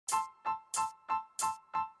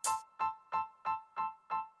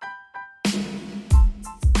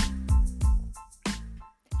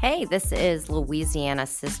Hey, this is Louisiana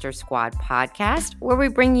Sister Squad podcast, where we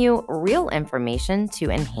bring you real information to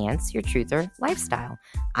enhance your truther lifestyle.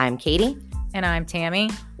 I'm Katie. And I'm Tammy.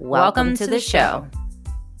 Welcome to the show.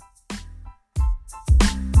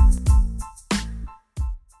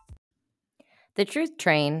 The truth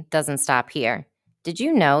train doesn't stop here. Did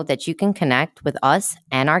you know that you can connect with us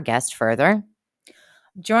and our guest further?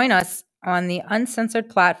 Join us on the uncensored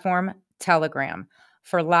platform Telegram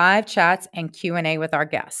for live chats and Q&A with our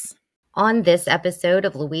guests. On this episode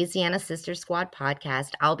of Louisiana Sister Squad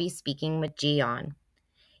podcast, I'll be speaking with Gian.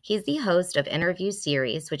 He's the host of Interview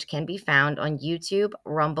Series, which can be found on YouTube,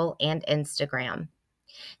 Rumble, and Instagram.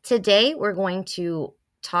 Today, we're going to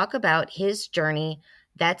talk about his journey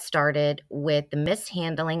that started with the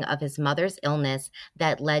mishandling of his mother's illness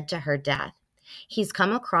that led to her death. He's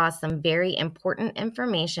come across some very important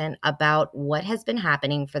information about what has been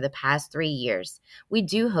happening for the past 3 years. We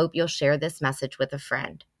do hope you'll share this message with a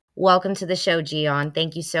friend. Welcome to the show, Gian.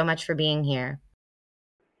 Thank you so much for being here.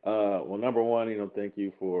 Well, number one, thank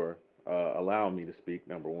you for allowing me to speak,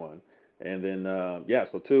 number one. And then,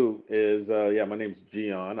 so two is, my name's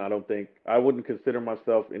Gian. I wouldn't consider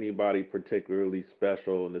myself anybody particularly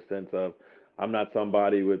special in the sense of I'm not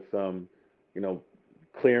somebody with some,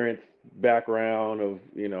 clearance background of,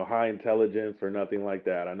 high intelligence or nothing like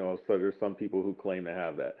that. I know there's some people who claim to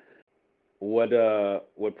have that. What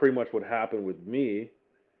pretty much what happened with me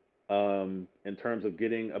in terms of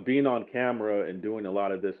being on camera and doing a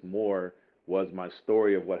lot of this more was my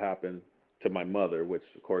story of what happened to my mother, which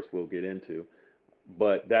of course we'll get into.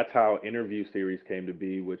 But that's how Interview Series came to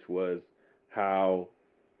be, which was how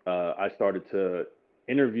I started to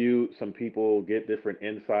interview some people, get different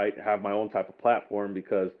insight, have my own type of platform,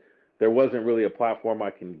 because there wasn't really a platform I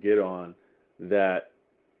can get on that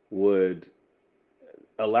would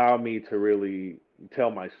allow me to really tell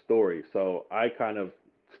my story. So I kind of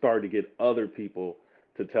started to get other people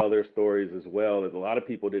to tell their stories as well that a lot of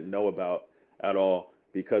people didn't know about at all,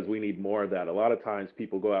 because we need more of that. A lot of times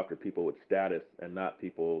people go after people with status and not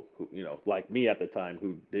people who, like me at the time,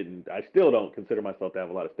 who didn't. I still don't consider myself to have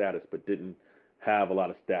a lot of status, but didn't have a lot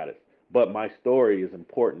of status. But my story is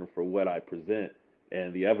important for what I present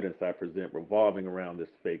and the evidence I present revolving around this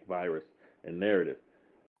fake virus and narrative.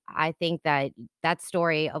 I think that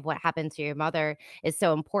story of what happened to your mother is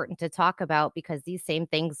so important to talk about, because these same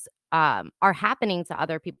things are happening to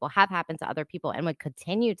other people, have happened to other people, and would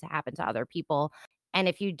continue to happen to other people. And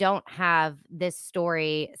if you don't have this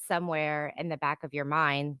story somewhere in the back of your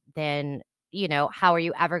mind, then, how are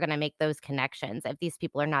you ever going to make those connections if these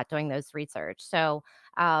people are not doing those research? So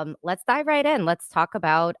let's dive right in. Let's talk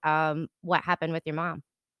about what happened with your mom.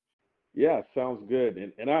 Yeah, sounds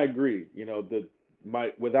good. And I agree.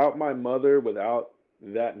 Without my mother, without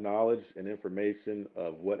that knowledge and information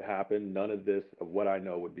of what happened, none of this of what I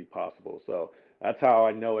know would be possible. So that's how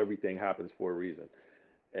I know everything happens for a reason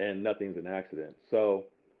and nothing's an accident. So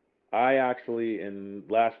I actually, in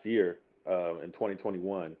last year, in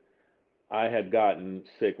 2021, I had gotten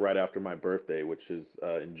sick right after my birthday, which is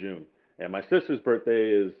in June. And my sister's birthday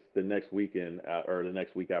is the next weekend, or the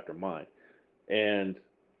next week after mine. And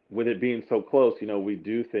with it being so close, we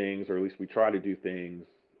do things, or at least we try to do things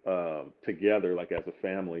together, like as a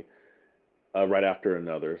family, right after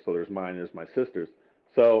another. So there's mine, there's my sister's.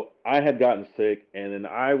 So I had gotten sick, and then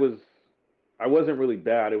I wasn't really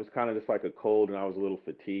bad. It was kind of just like a cold, and I was a little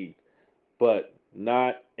fatigued, but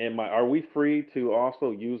not in my. Are we free to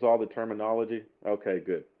also use all the terminology? Okay,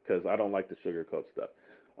 good, because I don't like the sugarcoat stuff.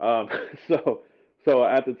 Um, so, so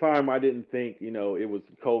at the time, I didn't think, it was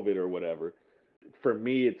COVID or whatever. For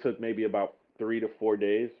me, it took maybe about 3 to 4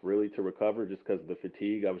 days really to recover, just because of the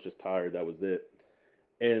fatigue. I was just tired. That was it.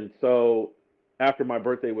 And so after my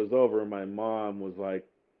birthday was over, my mom was like,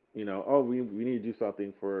 oh, we need to do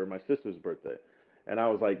something for my sister's birthday. And I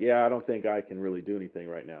was like, yeah, I don't think I can really do anything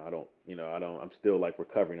right now. I'm still like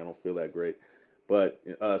recovering. I don't feel that great. But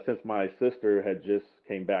since my sister had just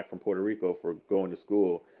came back from Puerto Rico for going to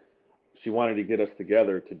school, she wanted to get us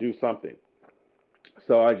together to do something.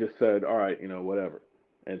 So I just said, all right, whatever,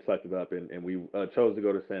 and sucked it up, and we chose to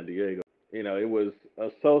go to San Diego. It was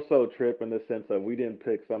a so-so trip in the sense of we didn't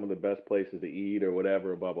pick some of the best places to eat or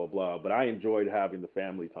whatever, blah blah blah. But I enjoyed having the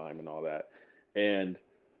family time and all that. And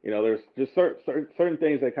there's just certain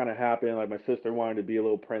things that kind of happen. Like my sister wanted to be a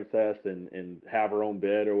little princess and have her own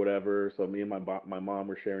bed or whatever. So me and my mom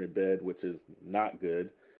were sharing a bed, which is not good.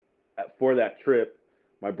 For that trip,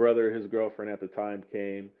 my brother, his girlfriend at the time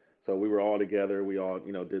came, so we were all together. We all,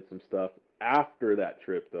 did some stuff. After that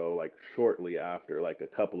trip, though, like shortly after, like a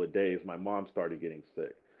couple of days, my mom started getting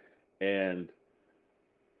sick, and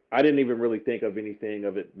I didn't even really think of anything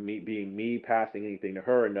of it me being me passing anything to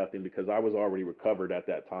her or nothing because I was already recovered at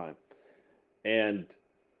that time. And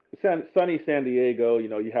sunny San Diego,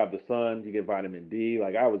 you have the sun, you get vitamin D.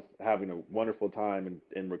 Like I was having a wonderful time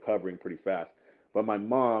and recovering pretty fast. But my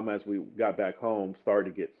mom, as we got back home,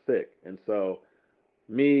 started to get sick, and so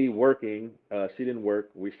me working, she didn't work.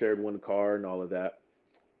 We shared one car and all of that.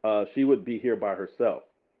 She would be here by herself,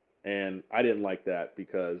 and I didn't like that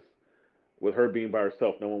because with her being by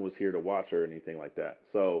herself, no one was here to watch her or anything like that.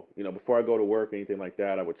 So, before I go to work, anything like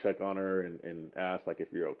that, I would check on her and ask like if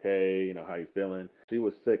you're okay, how you feeling. She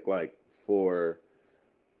was sick like for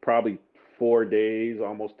probably 4 days,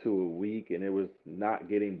 almost to a week, and it was not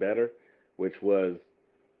getting better, which was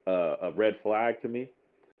a red flag to me.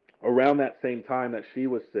 Around that same time that she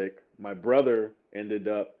was sick, my brother ended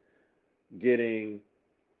up getting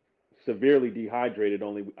severely dehydrated.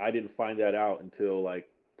 Only I didn't find that out until like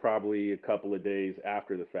probably a couple of days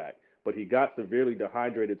after the fact. But he got severely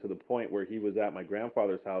dehydrated to the point where he was at my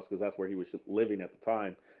grandfather's house because that's where he was living at the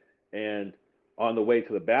time. And on the way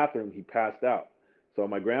to the bathroom, he passed out. So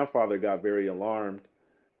my grandfather got very alarmed.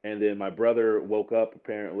 And then my brother woke up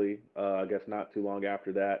apparently, I guess not too long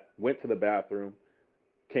after that, went to the bathroom,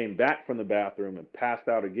 came back from the bathroom and passed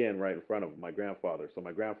out again right in front of my grandfather. So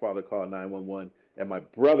my grandfather called 911 and my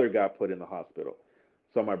brother got put in the hospital.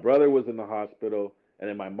 So my brother was in the hospital and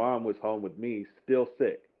then my mom was home with me still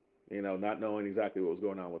sick, not knowing exactly what was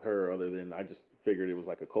going on with her other than I just figured it was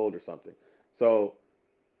like a cold or something. So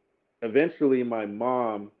eventually my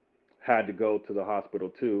mom had to go to the hospital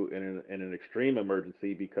too in an extreme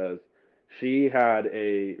emergency because she had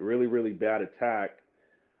a really, really bad attack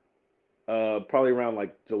probably around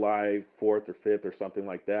like July 4th or 5th or something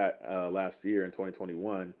like that last year in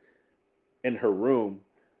 2021 in her room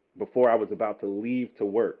before I was about to leave to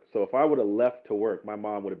work. So if I would have left to work, my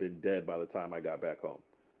mom would have been dead by the time I got back home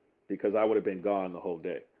because I would have been gone the whole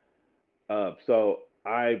day. So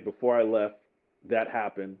before I left, that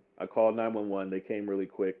happened. I called 911. They came really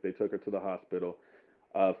quick. They took her to the hospital.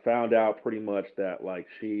 Found out pretty much that like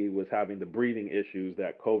she was having the breathing issues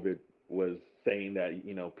that COVID was saying that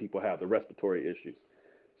people have the respiratory issues.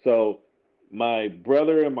 So my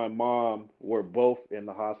brother and my mom were both in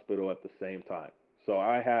the hospital at the same time. So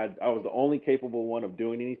I was the only capable one of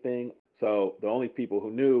doing anything. So the only people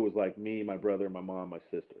who knew was like me, my brother, my mom, my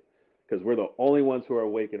sister, because we're the only ones who are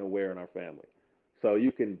awake and aware in our family. So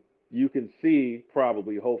you can see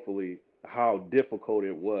probably, hopefully, how difficult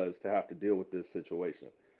it was to have to deal with this situation.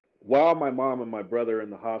 While my mom and my brother are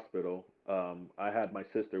in the hospital, I had my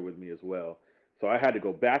sister with me as well. So I had to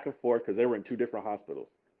go back and forth because they were in two different hospitals,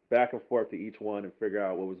 back and forth to each one and figure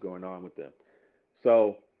out what was going on with them.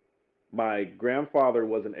 So my grandfather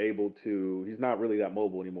wasn't able to, he's not really that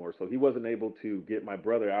mobile anymore. So he wasn't able to get my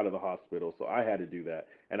brother out of the hospital. So I had to do that.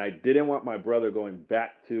 And I didn't want my brother going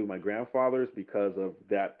back to my grandfather's because of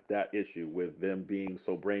that issue with them being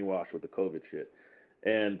so brainwashed with the COVID shit.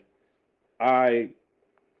 And I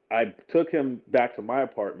I took him back to my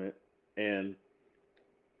apartment and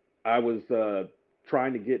I was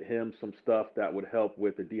trying to get him some stuff that would help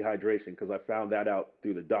with the dehydration because I found that out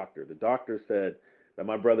through the doctor. The doctor said that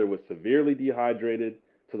my brother was severely dehydrated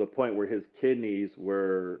to the point where his kidneys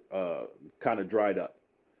were kind of dried up,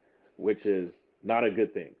 which is not a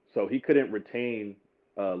good thing. So he couldn't retain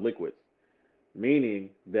liquids, meaning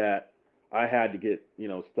that I had to get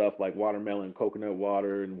stuff like watermelon, coconut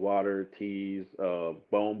water, and water, teas,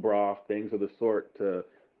 bone broth, things of the sort to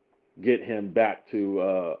get him back to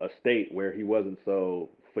a state where he wasn't so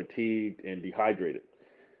fatigued and dehydrated.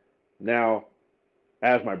 Now,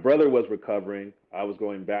 as my brother was recovering, I was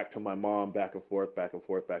going back to my mom, back and forth, back and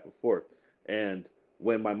forth, back and forth. And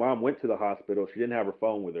when my mom went to the hospital, she didn't have her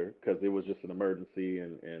phone with her because it was just an emergency,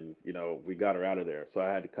 and we got her out of there. So I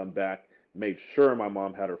had to come back, made sure my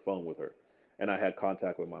mom had her phone with her, and I had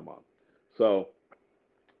contact with my mom. So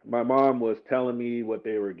my mom was telling me what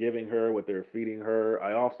they were giving her, what they were feeding her.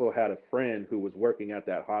 I also had a friend who was working at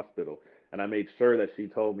that hospital, and I made sure that she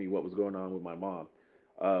told me what was going on with my mom,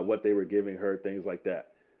 what they were giving her, things like that.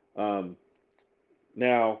 Um,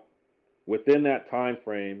 Now, within that time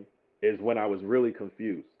frame is when I was really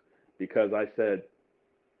confused because I said,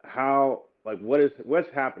 "How? Like, what's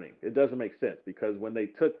happening? It doesn't make sense." Because when they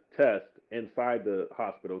took tests inside the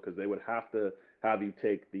hospital, because they would have to have you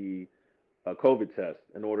take the COVID test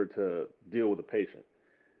in order to deal with the patient.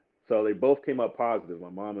 So they both came up positive, my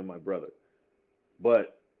mom and my brother.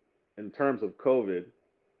 But in terms of COVID,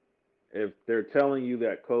 if they're telling you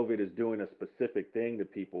that COVID is doing a specific thing to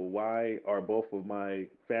people, why are both of my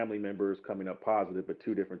family members coming up positive, but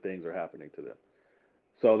two different things are happening to them?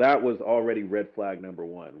 So that was already red flag number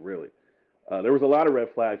one, really. There was a lot of red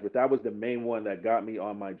flags, but that was the main one that got me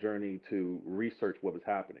on my journey to research what was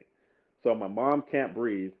happening. So my mom can't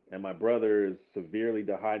breathe, and my brother is severely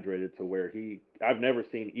dehydrated to where I've never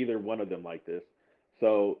seen either one of them like this.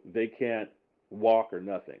 So they can't walk or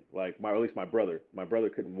nothing. Like at least my brother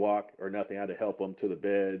couldn't walk or nothing. I had to help him to the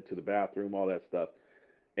bed, to the bathroom, all that stuff.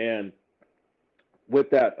 And with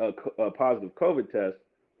that positive COVID test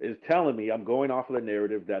is telling me I'm going off of the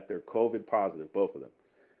narrative that they're COVID positive, both of them.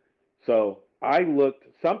 So I looked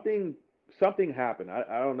something happened.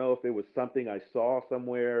 I don't know if it was something I saw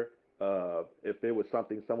somewhere, if it was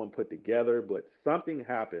something someone put together, but something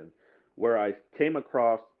happened where I came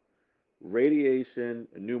across radiation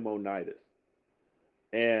pneumonitis,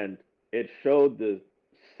 and it showed the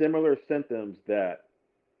similar symptoms that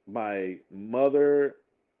my mother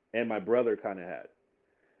and my brother kind of had.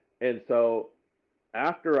 And so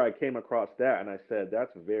after I came across that, and I said,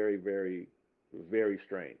 that's very, very, very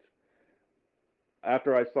strange.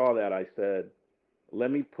 After I saw that, I said,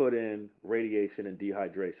 let me put in radiation and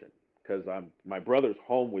dehydration because my brother's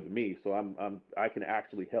home with me, so I can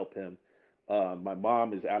actually help him. My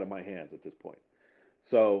mom is out of my hands at this point.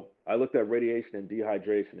 So I looked at radiation and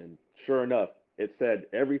dehydration, and sure enough, it said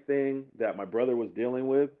everything that my brother was dealing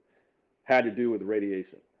with had to do with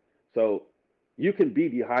radiation. So you can be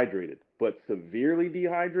dehydrated, but severely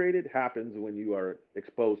dehydrated happens when you are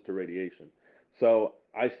exposed to radiation. So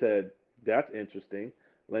I said, that's interesting.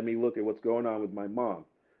 Let me look at what's going on with my mom.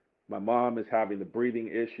 My mom is having the breathing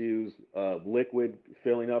issues, liquid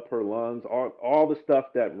filling up her lungs, all the stuff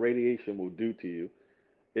that radiation will do to you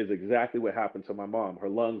is exactly what happened to my mom. Her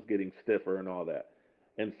lungs getting stiffer and all that.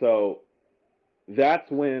 And so that's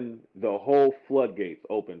when the whole floodgates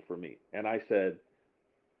opened for me. And I said,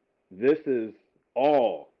 this is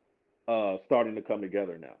all starting to come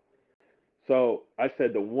together now. So I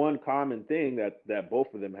said the one common thing that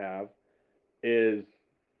both of them have is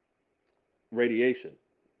radiation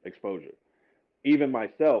exposure. Even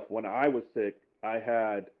myself, when I was sick, I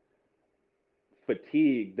had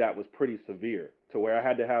fatigue that was pretty severe to where I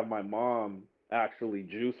had to have my mom actually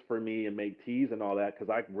juice for me and make teas and all that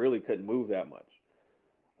because I really couldn't move that much.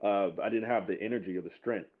 I didn't have the energy or the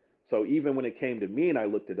strength. So even when it came to me and I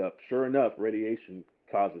looked it up, sure enough, radiation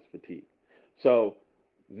causes fatigue. So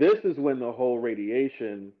this is when the whole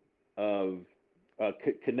radiation of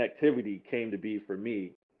connectivity came to be for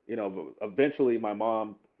me. You know, eventually my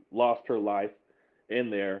mom lost her life in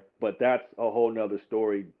there, but that's a whole nother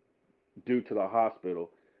story due to the hospital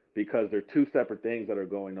because they're two separate things that are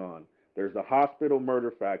going on. There's the hospital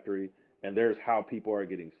murder factory, and there's how people are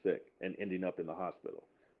getting sick and ending up in the hospital.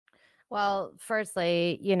 Well,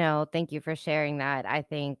 firstly, thank you for sharing that. I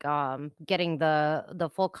think getting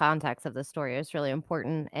the full context of the story is really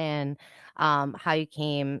important, and how you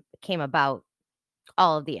came about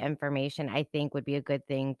all of the information, I think would be a good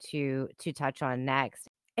thing to touch on next.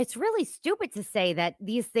 It's really stupid to say that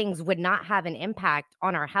these things would not have an impact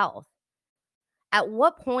on our health. At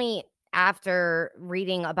what point after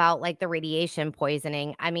reading about like the radiation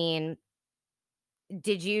poisoning, I mean,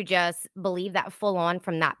 did you just believe that full on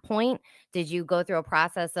from that point? Did you go through a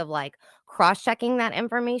process of like cross checking that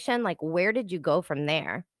information? Like, where did you go from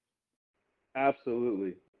there?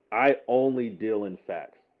 Absolutely. I only deal in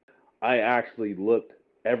facts. I actually looked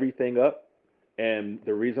everything up. And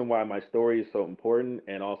the reason why my story is so important,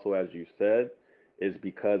 and also as you said, is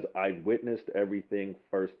because I witnessed everything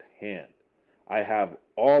firsthand. I have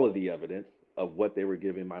all of the evidence of what they were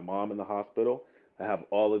giving my mom in the hospital. I have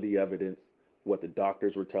all of the evidence what the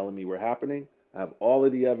doctors were telling me were happening. I have all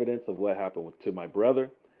of the evidence of what happened to my brother.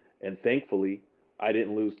 And thankfully, I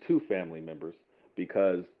didn't lose two family members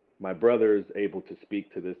because my brother is able to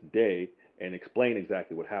speak to this day and explain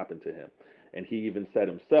exactly what happened to him. And he even said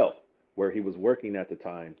himself, where he was working at the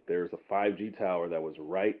time, there's a 5G tower that was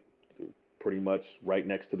pretty much right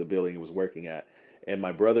next to the building he was working at. And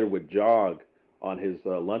my brother would jog on his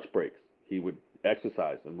lunch breaks. He would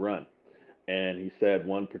exercise and run. And he said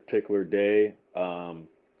one particular day,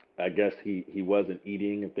 I guess he wasn't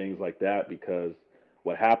eating and things like that because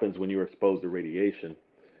what happens when you're exposed to radiation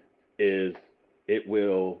is it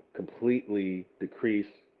will completely decrease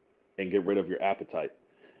and get rid of your appetite.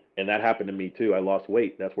 And that happened to me too. I lost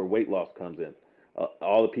weight. That's where weight loss comes in.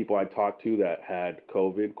 All the people I talked to that had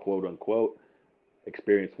COVID, quote unquote,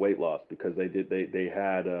 experienced weight loss because they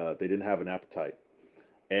didn't have an appetite,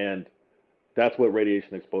 and that's what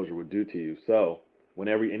radiation exposure would do to you. So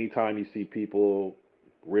anytime you see people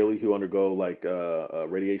really who undergo like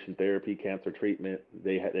radiation therapy, cancer treatment,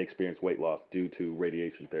 they experience weight loss due to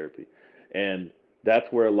radiation therapy, and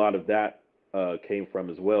that's where a lot of that came from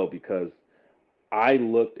as well because I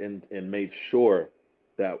looked and made sure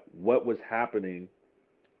that what was happening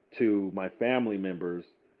to my family members,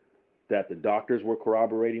 that the doctors were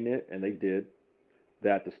corroborating it, and they did,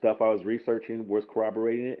 that the stuff I was researching was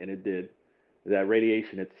corroborating it, and it did, that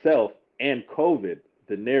radiation itself and COVID,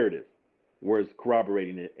 the narrative, was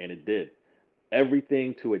corroborating it, and it did.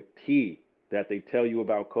 Everything to a T that they tell you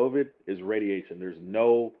about COVID is radiation. There's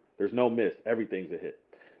no miss. Everything's a hit.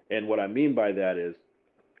 And what I mean by that is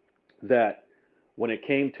that when it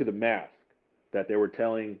came to the mask, that they were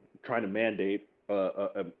trying to mandate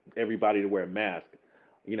everybody to wear a mask.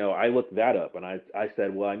 I looked that up and I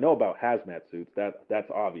said, well, I know about hazmat suits.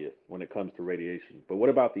 That's obvious when it comes to radiation. But what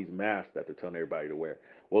about these masks that they're telling everybody to wear?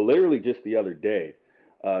 Well, literally just the other day,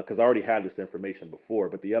 because I already had this information before,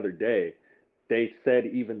 but the other day, they said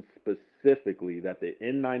even specifically that the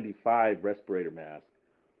N95 respirator masks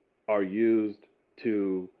are used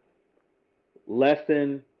to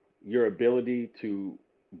lessen your ability to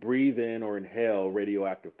breathe in or inhale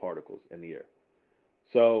radioactive particles in the air.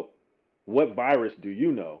 So, what virus do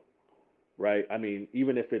you know, right? I mean,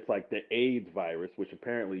 even if it's like the AIDS virus, which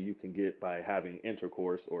apparently you can get by having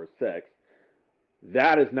intercourse or sex,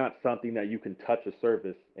 that is not something that you can touch a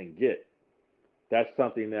surface and get. That's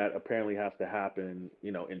something that apparently has to happen,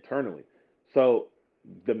 internally. So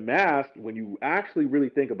the mask, when you actually really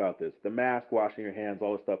think about this, the mask, washing your hands,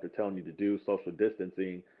 all the stuff they're telling you to do, social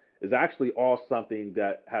distancing, is actually all something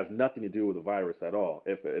that has nothing to do with the virus at all.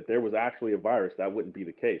 If there was actually a virus, that wouldn't be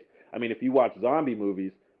the case. I mean, if you watch zombie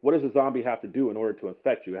movies, what does a zombie have to do in order to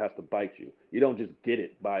infect you? It has to bite you. You don't just get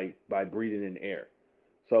it by breathing in air.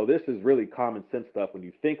 So this is really common sense stuff when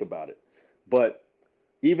you think about it. But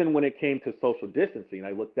even when it came to social distancing,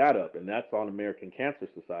 I looked that up, and that's on American Cancer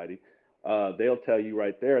Society. They'll tell you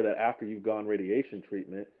right there that after you've gone radiation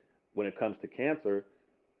treatment, when it comes to cancer,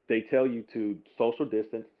 they tell you to social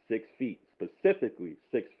distance 6 feet, specifically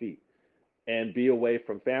 6 feet, and be away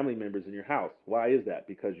from family members in your house. Why is that?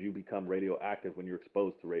 Because you become radioactive when you're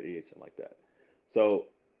exposed to radiation like that. So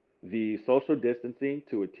the social distancing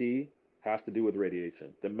to a T has to do with radiation.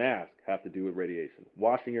 The mask has to do with radiation.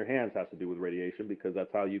 Washing your hands has to do with radiation because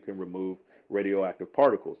that's how you can remove radioactive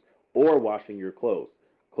particles. Or washing your clothes.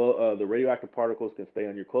 The radioactive particles can stay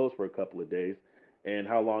on your clothes for a couple of days. And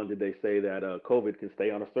how long did they say that COVID can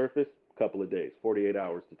stay on a surface? A couple of days, 48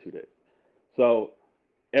 hours to 2 days. So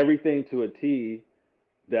everything to a T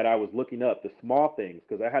that I was looking up, the small things,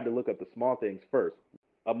 because I had to look up the small things first,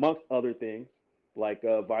 amongst other things, like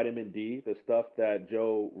vitamin D, the stuff that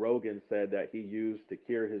Joe Rogan said that he used to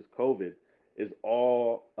cure his COVID, is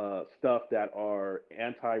all stuff that are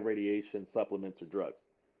anti-radiation supplements or drugs.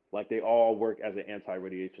 Like they all work as an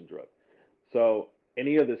anti-radiation drug. So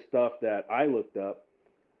any of the stuff that I looked up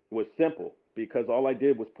was simple because all I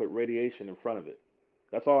did was put radiation in front of it.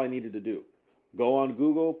 That's all I needed to do. Go on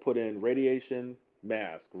Google, put in radiation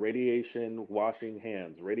mask, radiation washing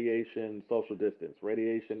hands, radiation social distance,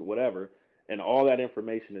 radiation whatever, and all that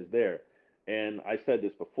information is there. And I said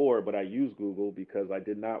this before, but I use Google because I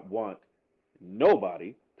did not want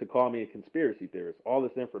nobody to call me a conspiracy theorist. All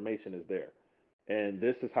this information is there. And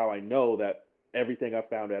this is how I know that everything I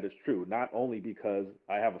found out is true, not only because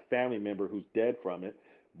I have a family member who's dead from it,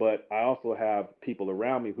 but I also have people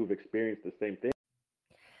around me who've experienced the same thing.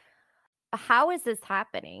 How is this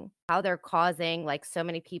happening? How they're causing like so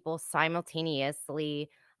many people simultaneously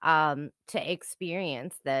to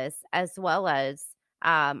experience this, as well as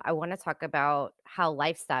I want to talk about how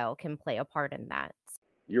lifestyle can play a part in that.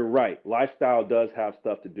 You're right. Lifestyle does have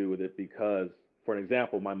stuff to do with it because, for an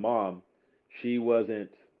example, my mom, she wasn't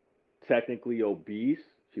technically obese.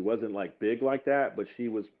 She wasn't like big like that, but she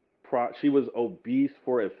was obese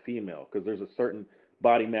for a female because there's a certain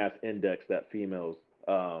body mass index that females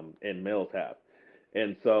and males have.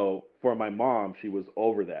 And so for my mom, she was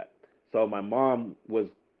over that. So my mom was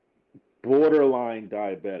borderline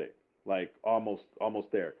diabetic, like almost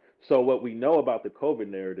there. So what we know about the COVID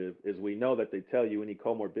narrative is we know that they tell you any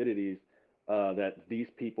comorbidities that these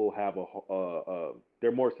people have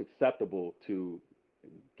they're more susceptible to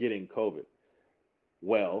getting COVID.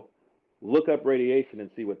 Well, look up radiation and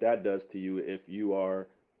see what that does to you if you are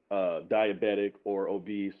diabetic or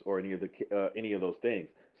obese or any of those things.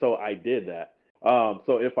 So I did that.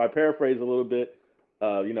 So if I paraphrase a little bit,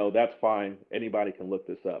 that's fine. Anybody can look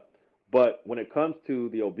this up. But when it comes to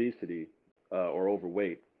the obesity or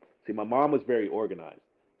overweight, see, my mom was very organized.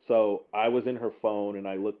 So I was in her phone and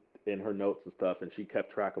I looked in her notes and stuff, and she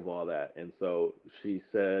kept track of all that. And so she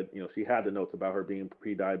said, she had the notes about her being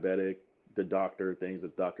pre-diabetic, the things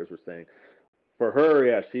that doctors were saying. For her,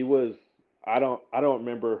 yeah, she was. I don't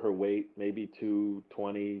remember her weight, maybe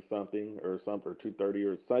 220 something or 230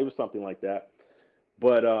 or so. It was something like that.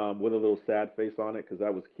 but with a little sad face on it because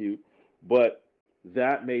that was cute. But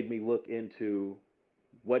that made me look into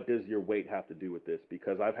what does your weight have to do with this?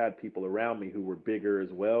 Because I've had people around me who were bigger as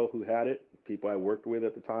well who had it, people I worked with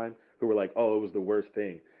at the time, who were like, "Oh, it was the worst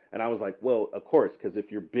thing." And I was like, "Well, of course, because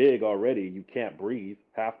if you're big already, you can't breathe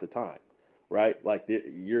half the time, right? Like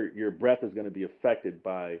your breath is going to be affected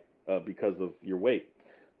by because of your weight."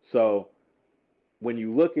 So when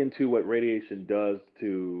you look into what radiation does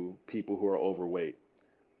to people who are overweight,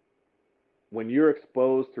 when you're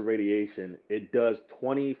exposed to radiation, it does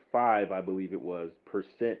 25, I believe it was,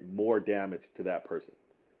 percent more damage to that person.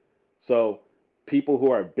 So people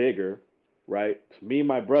who are bigger, right? Me and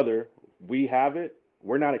my brother, we have it.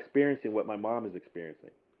 We're not experiencing what my mom is experiencing,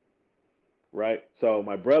 right? So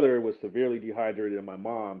my brother was severely dehydrated, and my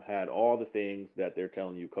mom had all the things that they're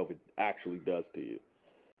telling you COVID actually does to you.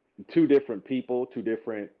 Two different people, two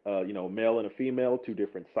different, male and a female, two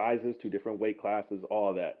different sizes, two different weight classes, all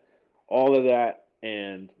of that.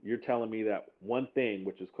 And you're telling me that one thing,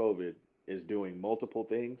 which is COVID, is doing multiple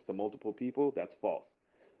things to multiple people? That's false.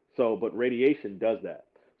 So, but radiation does that.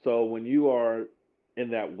 So when you are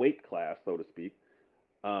in that weight class, so to speak,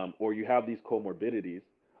 or you have these comorbidities,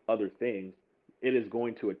 other things, it is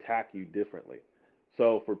going to attack you differently.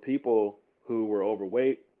 So for people who were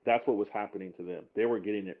overweight, that's what was happening to them. They were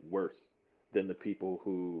getting it worse than the people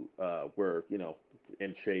who were,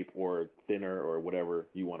 in shape or thinner or whatever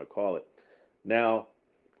you want to call it. Now,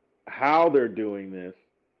 how they're doing this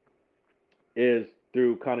is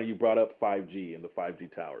through kind of, you brought up 5G and the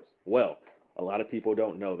 5G towers. Well, a lot of people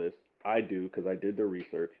don't know this. I do because I did the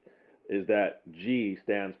research. Is that G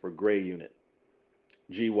stands for gray unit,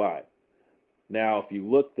 GY. Now, if you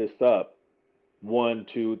look this up, 1,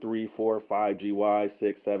 2, 3, 4, 5 GY,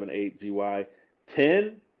 6, 7, 8 GY,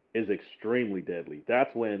 10 is extremely deadly.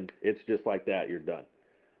 That's when it's just like that, you're done.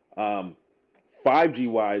 Um, 5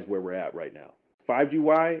 GY is where we're at right now. 5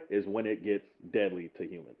 GY is when it gets deadly to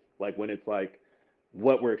humans. Like when it's like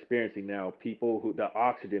what we're experiencing now, people who the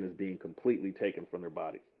oxygen is being completely taken from their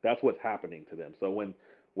bodies. That's what's happening to them. So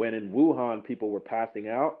when in Wuhan people were passing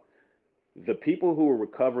out, the people who were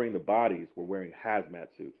recovering the bodies were wearing hazmat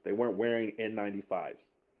suits. They weren't wearing N95s.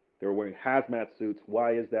 They were wearing hazmat suits.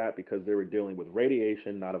 Why is that? Because they were dealing with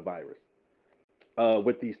radiation, not a virus.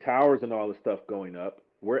 With these towers and all this stuff going up,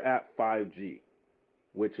 we're at 5G,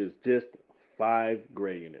 which is just 5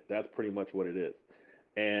 gray unit. That's pretty much what it is.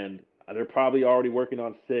 And they're probably already working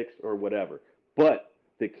on 6 or whatever. But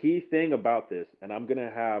the key thing about this, and I'm going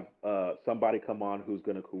to have somebody come on who's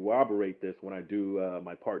going to corroborate this when I do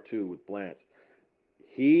my part 2 with Blanche.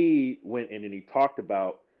 He went in and he talked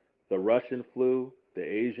about the Russian flu, the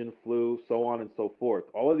Asian flu, so on and so forth.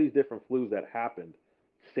 All of these different flus that happened,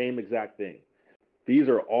 same exact thing. These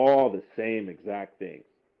are all the same exact things,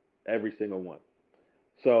 every single one.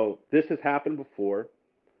 So this has happened before,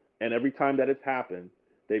 and every time that it's happened,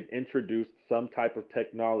 they've introduced some type of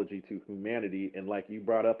technology to humanity. And like you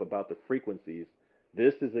brought up about the frequencies,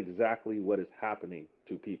 this is exactly what is happening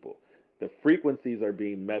to people. The frequencies are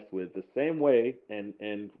being messed with the same way,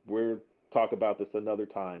 and we'll talk about this another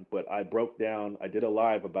time. But I did a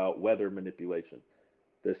live about weather manipulation.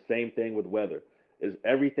 The same thing with weather is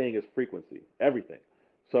everything is frequency, everything.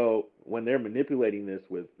 So when they're manipulating this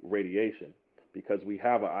with radiation, because we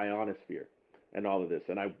have an ionosphere and all of this,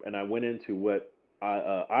 and I went into what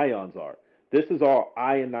ions are. This is all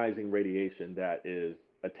ionizing radiation that is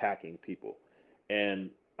attacking people, and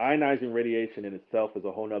ionizing radiation in itself is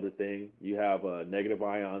a whole other thing. You have negative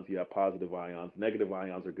ions, you have positive ions. Negative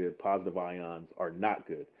ions are good, positive ions are not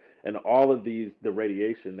good. And all of the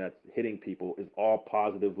radiation that's hitting people is all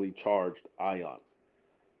positively charged ions.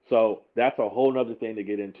 So that's a whole other thing to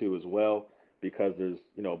get into as well, because there's,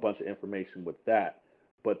 a bunch of information with that.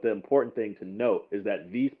 But the important thing to note is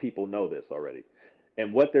that these people know this already.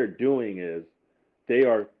 And what they're doing is they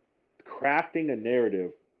are crafting a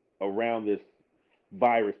narrative around this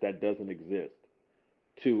virus that doesn't exist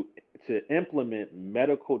to implement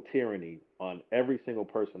medical tyranny on every single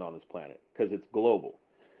person on this planet because it's global.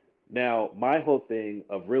 Now, my whole thing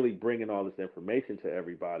of really bringing all this information to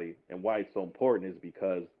everybody and why it's so important is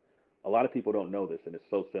because a lot of people don't know this, and it's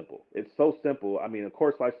so simple. It's so simple. I mean, of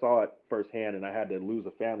course, I saw it firsthand, and I had to lose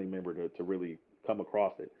a family member to really come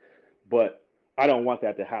across it. But I don't want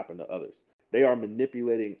that to happen to others. They are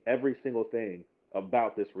manipulating every single thing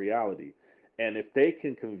about this reality. And if they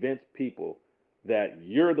can convince people that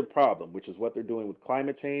you're the problem, which is what they're doing with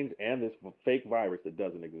climate change and this fake virus that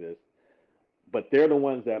doesn't exist, but they're the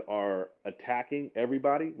ones that are attacking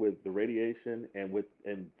everybody with the radiation and with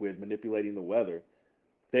manipulating the weather.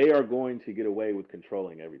 They are going to get away with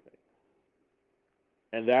controlling everything.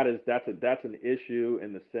 And that's an issue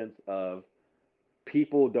in the sense of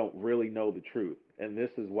people don't really know the truth. And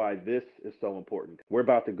this is why this is so important. We're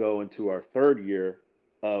about to go into our third year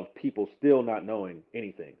of people still not knowing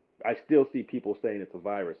anything. I still see people saying it's a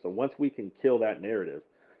virus. So once we can kill that narrative,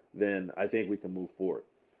 then I think we can move forward.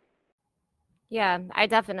 Yeah, I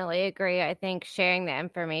definitely agree. I think sharing the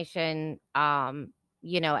information, along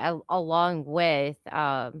with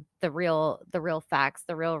the real facts,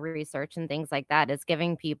 the real research, and things like that, is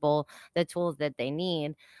giving people the tools that they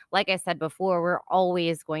need. Like I said before, we're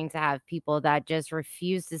always going to have people that just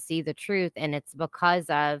refuse to see the truth, and it's because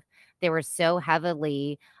of they were so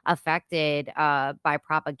heavily affected by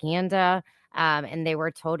propaganda, and they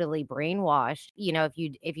were totally brainwashed.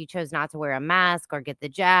 If you chose not to wear a mask or get the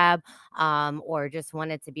jab, or just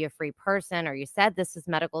wanted to be a free person, or you said this was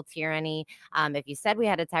medical tyranny, if you said we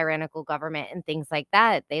had a tyrannical government and things like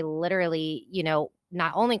that, they literally,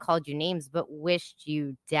 not only called you names, but wished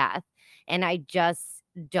you death. And I just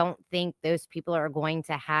don't think those people are going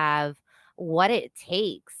to have what it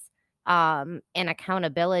takes and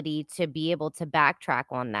accountability to be able to backtrack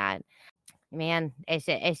on that. Man,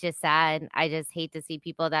 it's just sad. I just hate to see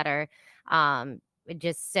people that are um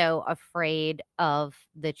just so afraid of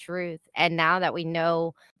the truth. And now that we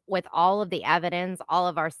know, with all of the evidence, all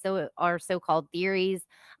of our so-called theories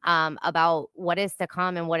about what is to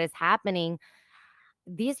come and what is happening,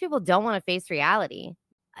 these people don't want to face reality.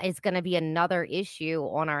 It's going to be another issue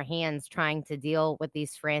on our hands trying to deal with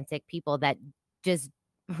these frantic people that just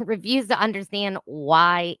refuse to understand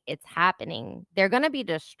why it's happening. They're going to be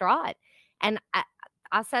distraught. And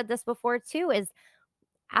I said this before too, is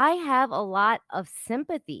I have a lot of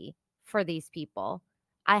sympathy for these people.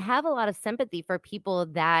 I have a lot of sympathy for people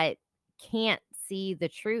that can't see the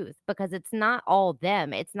truth, because it's not all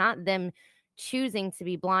them. It's not them choosing to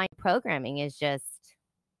be blind. Programming is just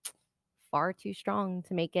far too strong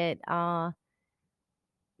to make it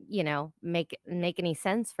make any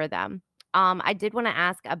sense for them. I did want to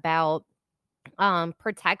ask about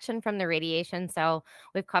protection from the radiation. So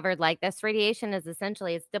we've covered, like, this radiation is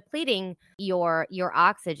essentially, it's depleting your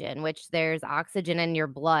oxygen, which there's oxygen in your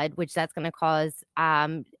blood, which that's going to cause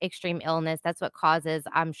extreme illness. That's what causes,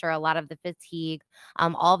 I'm sure, a lot of the fatigue,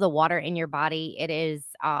 all the water in your body. It is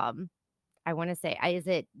I want to say, is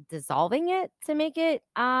it dissolving it to make you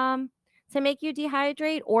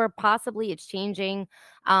dehydrate, or possibly it's changing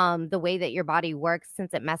the way that your body works,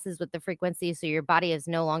 since it messes with the frequency, so your body is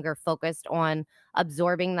no longer focused on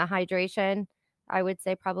absorbing the hydration. I would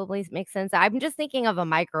say probably makes sense. I'm just thinking of a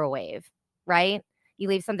microwave, right? You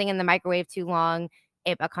leave something in the microwave too long,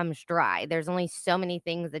 it becomes dry. There's only so many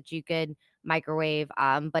things that you could microwave,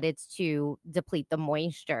 but it's to deplete the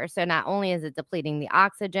moisture. So not only is it depleting the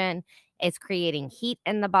oxygen, it's creating heat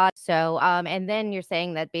in the body. So, and then you're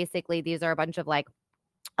saying that basically these are a bunch of, like,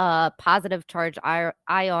 positive charge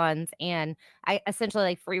ions, and essentially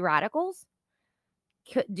like free radicals.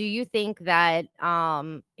 Do you think that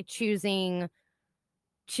choosing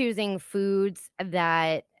foods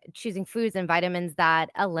that choosing foods and vitamins that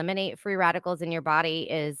eliminate free radicals in your body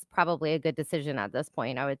is probably a good decision at this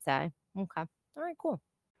point, I would say? Okay. All right, cool.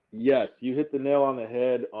 Yes, you hit the nail on the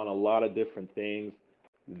head on a lot of different things.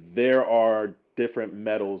 There are different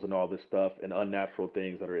metals and all this stuff and unnatural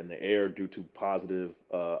things that are in the air due to positive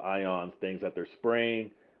ions, things that they're spraying,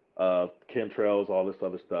 chemtrails, all this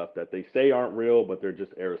other stuff that they say aren't real, but they're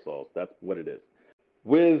just aerosols. That's what it is.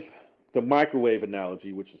 With the microwave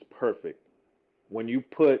analogy, which is perfect, when you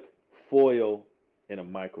put foil in a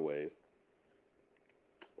microwave,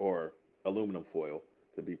 or aluminum foil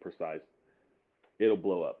to be precise, it'll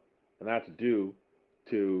blow up. And that's due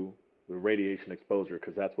to the radiation exposure,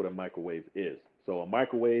 because that's what a microwave is. So a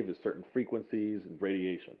microwave is certain frequencies and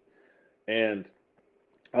radiation. And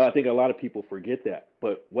I think a lot of people forget that.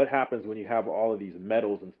 But what happens when you have all of these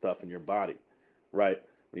metals and stuff in your body, right?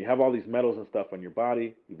 When you have all these metals and stuff on your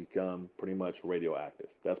body, you become pretty much radioactive.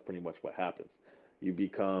 That's pretty much what happens. You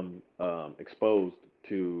become exposed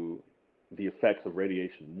to the effects of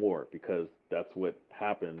radiation more, because that's what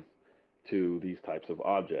happens to these types of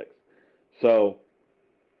objects. So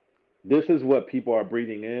this is what people are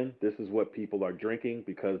breathing in. This is what people are drinking,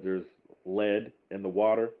 because there's lead in the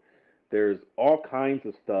water. There's all kinds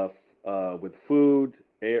of stuff with food,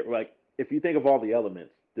 air. Like, if you think of all the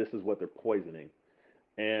elements, this is what they're poisoning.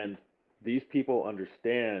 And these people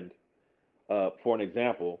understand. For an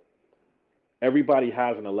example, everybody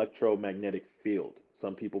has an electromagnetic field.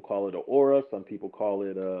 Some people call it an aura. Some people call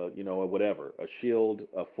it a whatever, a shield,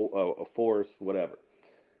 a force, whatever.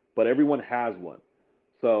 But everyone has one.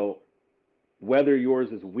 So Whether yours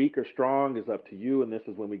is weak or strong is up to you. And this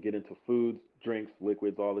is when we get into foods, drinks,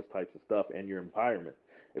 liquids, all this types of stuff, and your environment.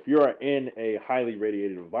 If you are in a highly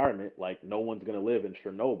radiated environment, like no one's going to live in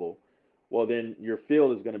Chernobyl, well, then your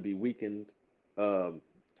field is going to be weakened, um,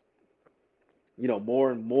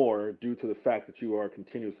 more and more due to the fact that you are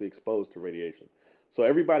continuously exposed to radiation. So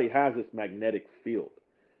everybody has this magnetic field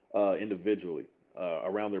individually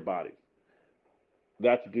around their bodies.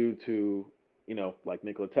 That's due to, like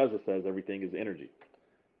Nikola Tesla says, everything is energy.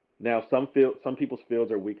 Now, some people's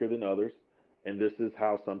fields are weaker than others, and this is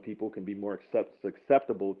how some people can be more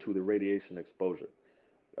susceptible to the radiation exposure,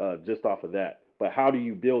 just off of that. But how do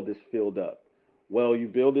you build this field up? Well, you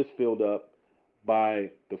build this field up by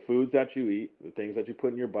the foods that you eat, the things that you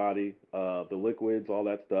put in your body, the liquids, all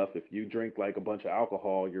that stuff. If you drink like a bunch of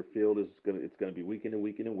alcohol, your field is gonna be weakened and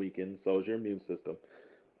weakened and weakened. So is your immune system.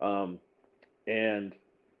 Um, and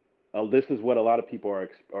this is what a lot of people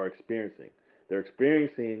are experiencing. They're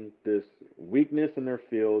experiencing this weakness in their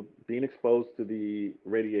field, being exposed to the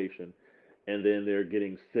radiation, and then they're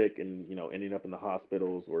getting sick and ending up in the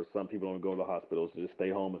hospitals. Or some people don't go to the hospitals, they just stay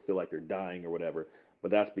home and feel like they're dying or whatever. But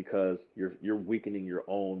that's because you're weakening your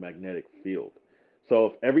own magnetic field. So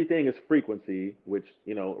if everything is frequency, which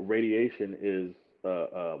radiation is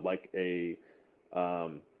like a well,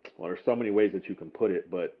 there's so many ways that you can put it,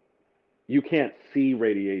 but you can't see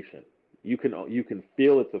radiation. You can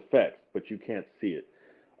feel its effects, but you can't see it.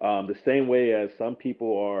 The same way as some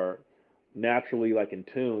people are naturally like in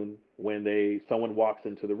tune when someone walks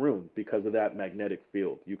into the room because of that magnetic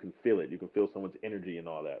field. You can feel it. You can feel someone's energy and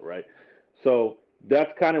all that, right? So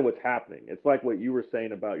that's kind of what's happening. It's like what you were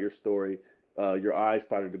saying about your story. Your eyes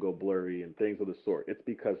started to go blurry and things of the sort. It's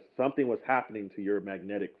because something was happening to your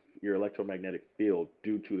electromagnetic field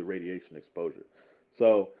due to the radiation exposure.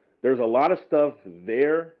 So there's a lot of stuff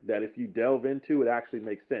there that if you delve into, it actually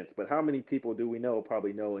makes sense. But how many people do we know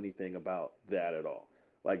probably know anything about that at all?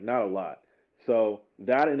 Like, not a lot. So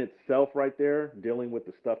that in itself right there, dealing with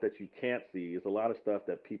the stuff that you can't see, is a lot of stuff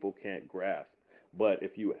that people can't grasp. But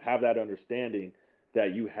if you have that understanding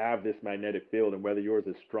that you have this magnetic field, and whether yours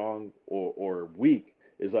is strong or weak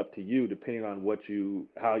is up to you, depending on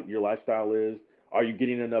how your lifestyle is. Are you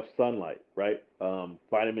getting enough sunlight, right?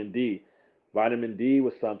 Vitamin D. Vitamin D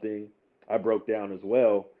was something I broke down as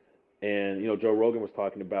well. And, Joe Rogan was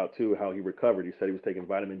talking about too, how he recovered. He said he was taking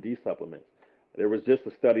vitamin D supplements. There was just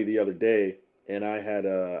a study the other day, and I had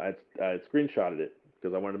screenshotted it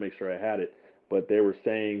because I wanted to make sure I had it. But they were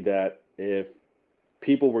saying that if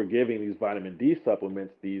people were giving these vitamin D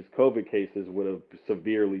supplements, these COVID cases would have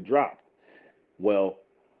severely dropped. Well,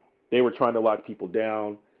 they were trying to lock people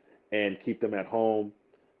down and keep them at home.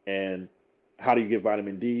 And how do you get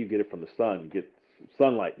vitamin D? You get it from the sun. You get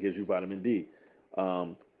sunlight gives you vitamin D.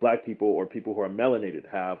 Black people or people who are melanated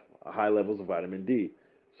have high levels of vitamin D.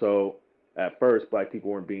 So at first, black people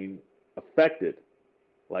weren't being affected,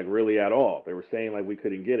 like really at all. They were saying like we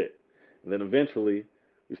couldn't get it. And then eventually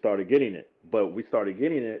we started getting it. But we started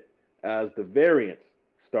getting it as the variants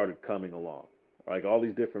started coming along, like all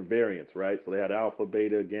these different variants, right? So they had alpha,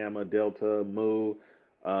 beta, gamma, delta, mu,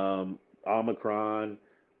 omicron,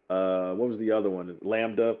 what was the other one?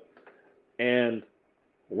 Lambda. And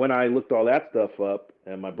when I looked all that stuff up,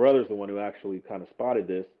 and my brother's the one who actually kind of spotted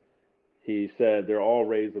this, he said they're all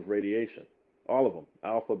rays of radiation. All of them,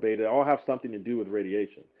 alpha, beta, all have something to do with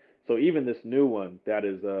radiation. So even this new one that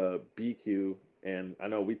is BQ, and I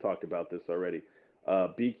know we talked about this already,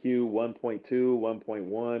 BQ 1.2,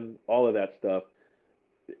 1.1, all of that stuff.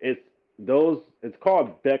 It's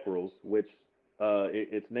called becquerels, which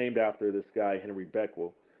it's named after this guy Henry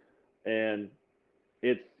Becquerel, and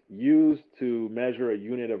it's used to measure a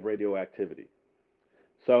unit of radioactivity.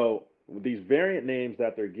 So these variant names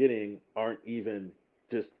that they're getting aren't even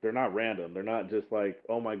they're not random. They're not just like,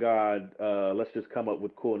 oh my God, let's just come up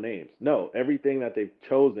with cool names. No, everything that they've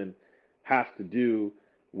chosen has to do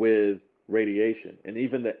with radiation. And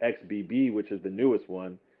even the XBB, which is the newest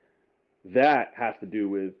one, that has to do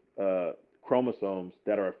with chromosomes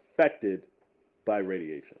that are affected by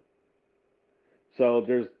radiation. So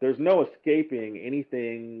there's no escaping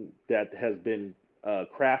anything that has been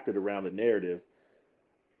crafted around the narrative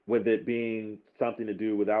with it being something to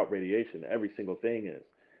do without radiation. Every single thing is.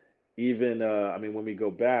 Even, I mean, when we go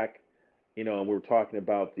back, and we were talking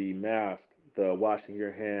about the mask, the washing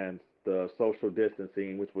your hands, the social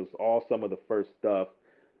distancing, which was all some of the first stuff,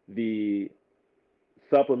 the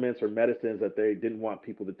supplements or medicines that they didn't want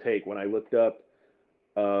people to take. When I looked up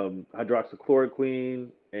hydroxychloroquine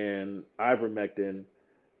and ivermectin,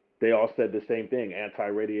 they all said the same thing,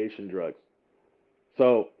 anti-radiation drugs.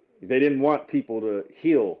 So they didn't want people to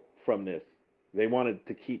heal from this. They wanted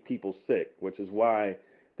to keep people sick, which is why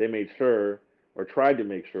they made sure or tried to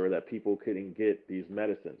make sure that people couldn't get these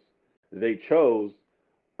medicines. They chose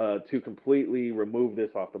to completely remove this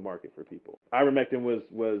off the market for people. Ivermectin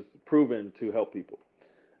was proven to help people,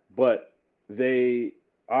 but they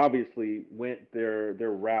obviously went their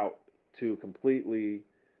route to completely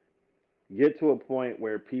get to a point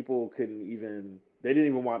where people couldn't even they didn't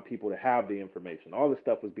even want people to have the information. All this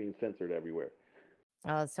stuff was being censored everywhere.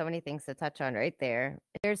 Oh, so many things to touch on right there.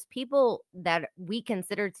 There's people that we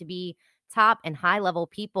consider to be top and high level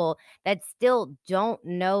people that still don't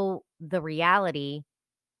know the reality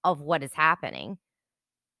of what is happening.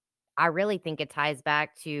 I really think it ties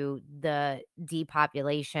back to the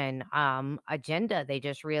depopulation agenda. They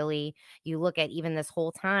just really, you look at even this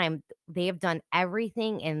whole time, they have done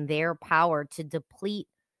everything in their power to deplete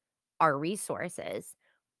our resources.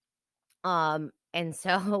 And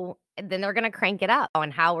so then they're going to crank it up on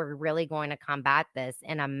how we're really going to combat this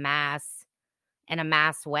in a mass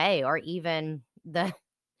way, or even the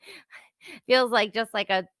feels like just like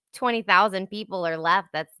a 20,000 people are left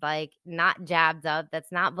that's like not jabbed up,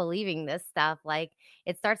 that's not believing this stuff. Like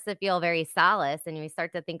it starts to feel very solace, and we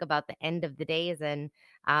start to think about the end of the days, and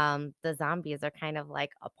the zombies are kind of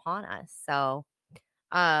like upon us. So,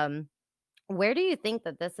 um, where do you think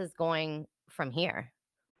that this is going from here?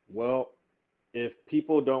 Well, if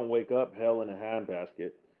people don't wake up, hell in a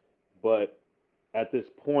handbasket. But at this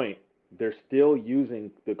point, they're still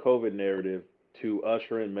using the COVID narrative to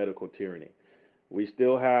usher in medical tyranny. We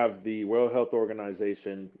still have the World Health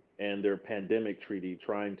Organization and their pandemic treaty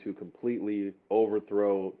trying to completely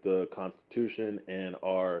overthrow the Constitution and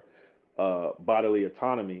our bodily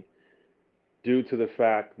autonomy due to the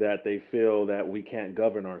fact that they feel that we can't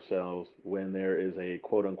govern ourselves when there is a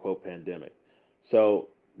quote unquote pandemic. So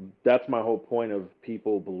that's my whole point of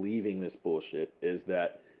people believing this bullshit is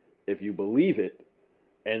that if you believe it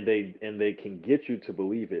and they can get you to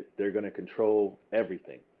believe it, they're going to control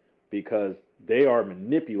everything because they are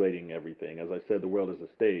manipulating everything. As I said, the world is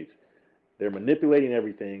a stage. They're manipulating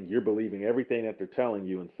everything. You're believing everything that they're telling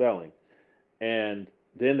you and selling. And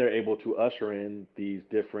then they're able to usher in these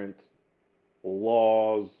different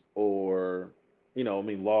laws or I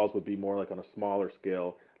mean laws would be more like on a smaller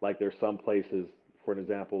scale. Like there's some places, for an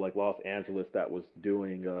example, like Los Angeles that was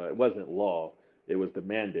doing it wasn't law, it was the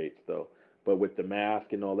mandates though. But with the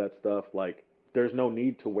mask and all that stuff, like there's no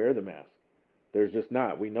need to wear the mask. There's just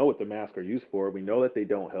not. We know what the masks are used for. We know that they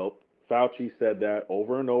don't help. Fauci said that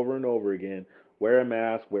over and over and over again. Wear a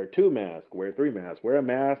mask, wear two masks, wear three masks, wear a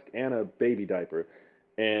mask and a baby diaper.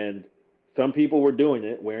 And some people were doing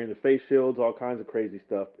it, wearing the face shields, all kinds of crazy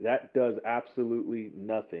stuff. That does absolutely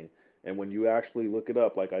nothing. And when you actually look it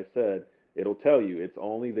up, like I said, it'll tell you it's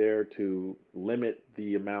only there to limit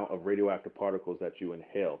the amount of radioactive particles that you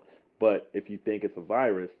inhale. But if you think it's a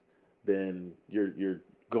virus, then you're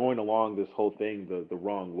going along this whole thing the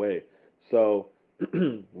wrong way. So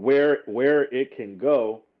where it can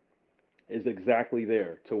go is exactly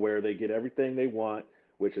there to where they get everything they want,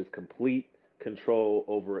 which is complete control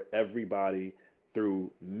over everybody through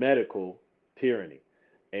medical tyranny.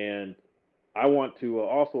 And I want to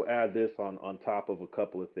also add this on top of a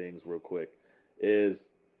couple of things real quick is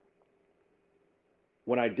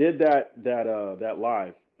when I did that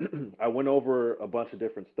live, I went over a bunch of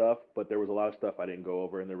different stuff, but there was a lot of stuff I didn't go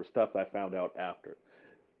over, and there was stuff I found out after.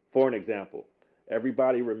 For an example,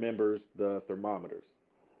 everybody remembers the thermometers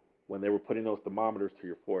when they were putting those thermometers to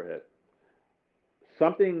your forehead.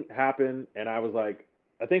 Something happened, and I was like,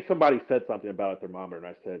 I think somebody said something about a thermometer, and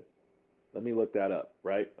I said, let me look that up,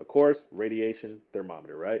 right? Of course, radiation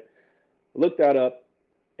thermometer, right? Looked that up,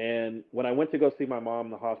 and when I went to go see my mom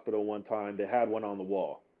in the hospital one time, they had one on the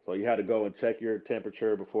wall. So you had to go and check your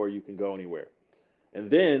temperature before you can go anywhere. And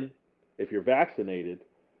then, if you're vaccinated,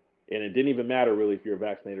 and it didn't even matter really if you're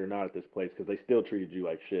vaccinated or not at this place because they still treated you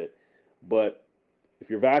like shit. But if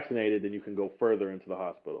you're vaccinated, then you can go further into the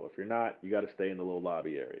hospital. If you're not, you got to stay in the little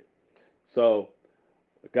lobby area. So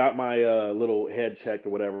I got my little head checked or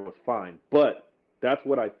whatever, it was fine. But that's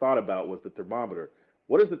what I thought about was the thermometer.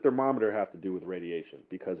 What does the thermometer have to do with radiation?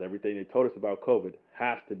 Because everything they told us about COVID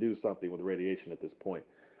has to do something with radiation at this point.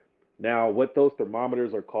 Now, what those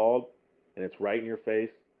thermometers are called, and it's right in your face,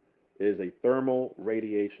 is a thermal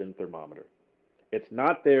radiation thermometer. It's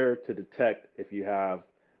not there to detect if you have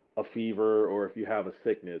a fever or if you have a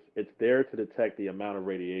sickness. It's there to detect the amount of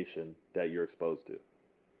radiation that you're exposed to.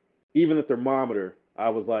 Even the thermometer, I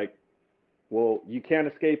was like, well, you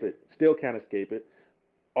can't escape it. Still can't escape it.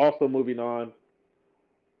 Also, moving on,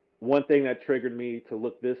 one thing that triggered me to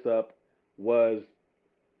look this up was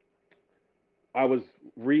I was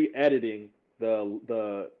re-editing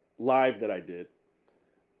the live that I did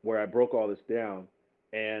where I broke all this down.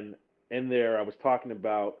 And in there, I was talking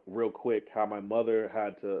about real quick how my mother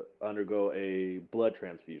had to undergo a blood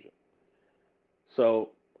transfusion. So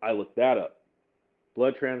I looked that up.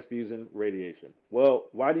 Blood transfusion, radiation. Well,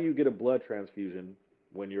 why do you get a blood transfusion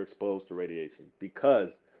when you're exposed to radiation? Because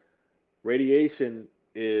radiation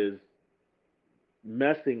is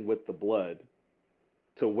messing with the blood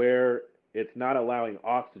to where it's not allowing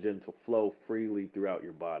oxygen to flow freely throughout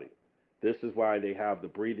your body. This is why they have the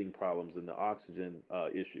breathing problems and the oxygen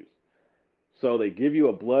issues. So they give you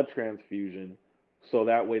a blood transfusion so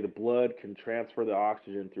that way the blood can transfer the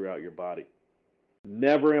oxygen throughout your body.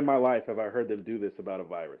 Never in my life have I heard them do this about a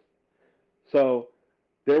virus. So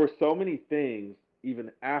there were so many things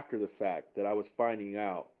even after the fact that I was finding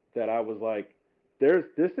out that I was like, this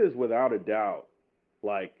is without a doubt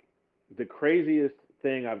like the craziest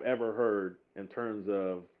thing I've ever heard in terms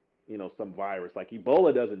of, some virus. Like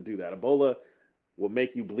Ebola doesn't do that. Ebola will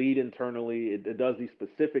make you bleed internally. It does these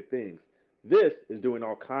specific things. This is doing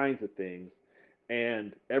all kinds of things,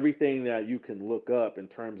 and everything that you can look up in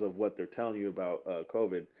terms of what they're telling you about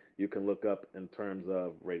COVID, you can look up in terms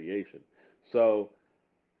of radiation. So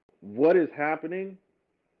what is happening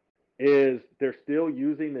is they're still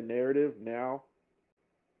using the narrative now,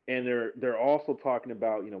 and they're also talking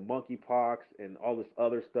about monkeypox and all this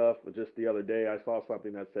other stuff. But just the other day, I saw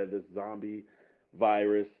something that said this zombie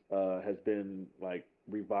virus has been like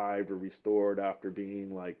revived or restored after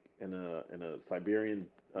being like in a Siberian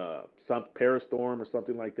some parastorm or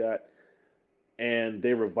something like that, and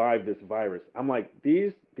they revived this virus. I'm like,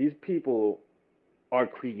 these people are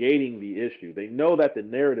creating the issue. They know that the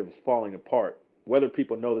narrative is falling apart. Whether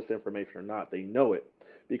people know this information or not, they know it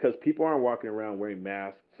because people aren't walking around wearing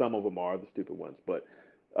masks. Some of them are the stupid ones, but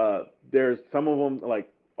there's some of them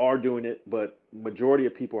like are doing it, but majority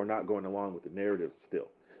of people are not going along with the narrative still.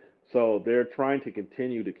 So they're trying to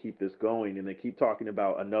continue to keep this going, and they keep talking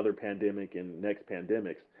about another pandemic and next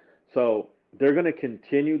pandemics. So they're going to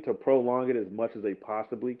continue to prolong it as much as they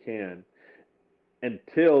possibly can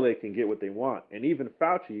until they can get what they want. And even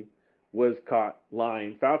Fauci was caught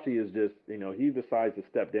lying. Fauci is just, he decides to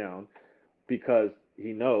step down because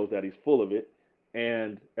he knows that he's full of it,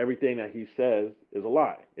 and everything that he says is a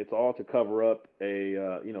lie. It's all to cover up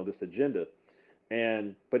this agenda.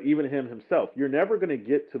 And but even him himself, you're never going to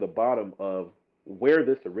get to the bottom of where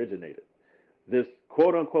this originated. This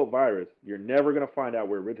quote unquote virus, you're never going to find out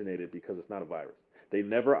where it originated because it's not a virus. They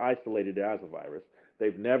never isolated it as a virus.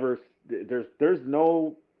 They've never there's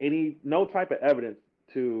no type of evidence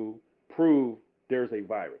to prove there's a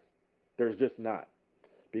virus. There's just not.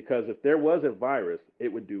 Because if there was a virus,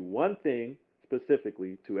 it would do one thing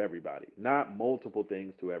specifically to everybody, not multiple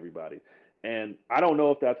things to everybody. And I don't know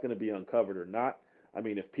if that's going to be uncovered or not. I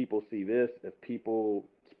mean, if people see this, if people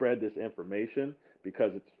spread this information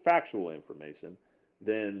because it's factual information,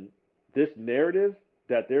 then this narrative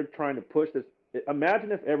that they're trying to push this,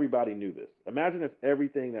 imagine if everybody knew this. Imagine if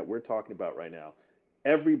everything that we're talking about right now,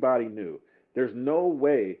 everybody knew. There's no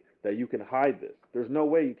way that you can hide this. There's no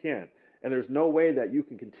way you can. And there's no way that you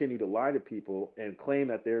can continue to lie to people and claim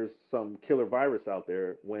that there's some killer virus out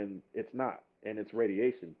there when it's not, and it's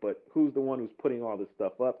radiation. But who's the one who's putting all this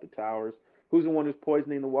stuff up, the towers? Who's the one who's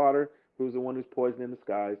poisoning the water? Who's the one who's poisoning the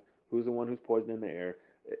skies? Who's the one who's poisoning the air?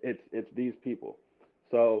 It's these people.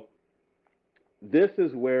 So this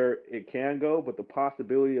is where it can go, but the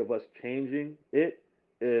possibility of us changing it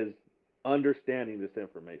is understanding this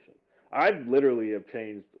information. I literally have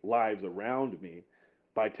changed lives around me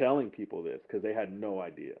by telling people this because they had no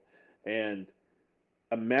idea. And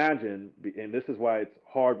imagine, and this is why it's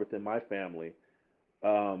hard within my family,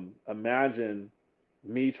 imagine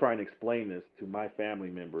me trying to explain this to my family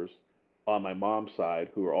members on my mom's side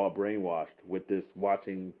who are all brainwashed with this,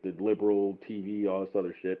 watching the liberal TV, all this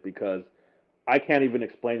other shit, because I can't even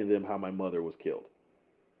explain to them how my mother was killed.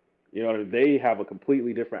 They have a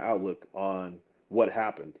completely different outlook on what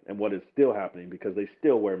happened and what is still happening because they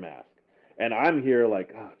still wear masks. And I'm here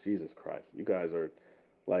like, oh, Jesus Christ, you guys are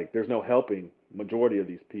like, there's no helping majority of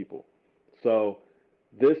these people. So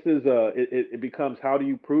this is it becomes, how do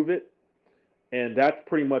you prove it? And that's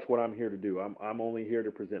pretty much what I'm here to do. I'm only here to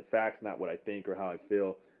present facts, not what I think or how I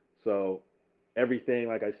feel. So everything,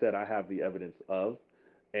 like I said, I have the evidence of,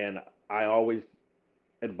 and I always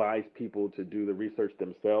advise people to do the research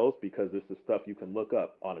themselves because this is stuff you can look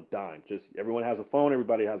up on a dime. Just everyone has a phone,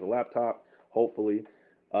 everybody has a laptop, hopefully.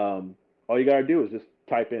 All you gotta do is just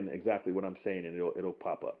type in exactly what I'm saying, and it'll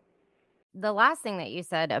pop up. The last thing that you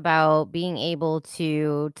said about being able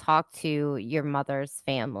to talk to your mother's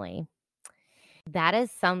family, That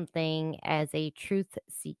is something as a truth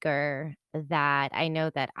seeker that I know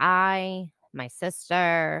that I, my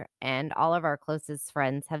sister, and all of our closest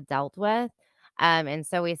friends have dealt with. And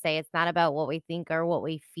so we say it's not about what we think or what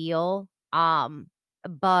we feel,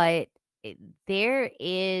 but it, there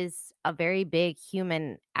is a very big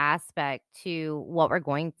human aspect to what we're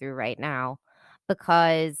going through right now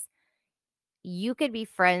because you could be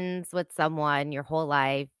friends with someone your whole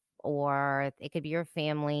life, or it could be your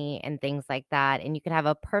family and things like that. And you could have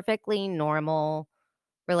a perfectly normal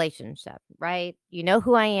relationship, right? You know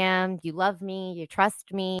who I am, you love me, you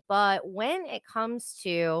trust me. But when it comes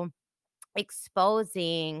to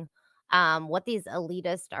exposing what these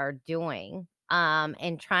elitists are doing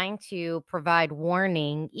and trying to provide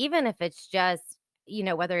warning, even if it's just,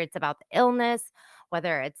 whether it's about the illness,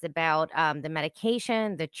 whether it's about the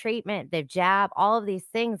medication, the treatment, the jab, all of these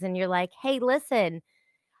things. And you're like, hey, listen,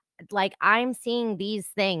 like I'm seeing these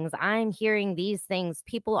things, I'm hearing these things,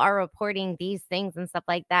 people are reporting these things and stuff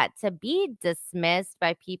like that. To be dismissed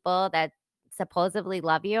by people that supposedly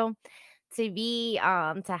love you, to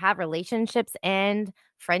have relationships end,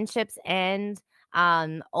 friendships end,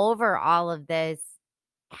 over all of this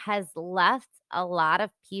has left a lot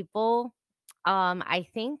of people, I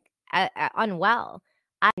think, unwell.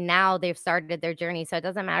 Now they've started their journey. So it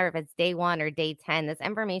doesn't matter if it's day 1 or day 10. This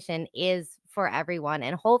information is for everyone.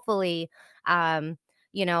 And hopefully, I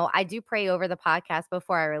do pray over the podcast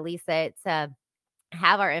before I release it to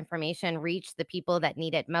have our information reach the people that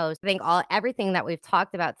need it most. I think everything that we've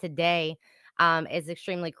talked about today is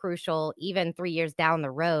extremely crucial, even 3 years down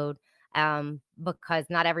the road, because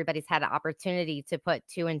not everybody's had an opportunity to put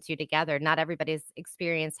two and two together. Not everybody's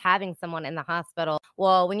experienced having someone in the hospital.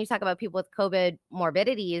 Well, when you talk about people with COVID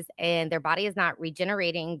morbidities and their body is not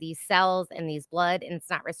regenerating these cells and these blood and it's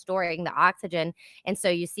not restoring the oxygen, and so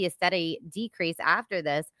you see a steady decrease after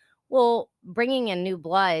this. Well, bringing in new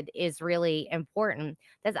blood is really important.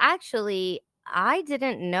 That's actually, I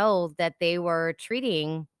didn't know that they were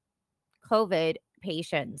treating COVID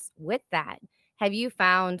patients with that. Have you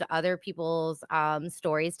found other people's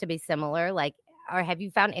stories to be similar? Like, or have you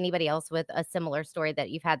found anybody else with a similar story that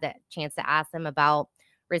you've had the chance to ask them about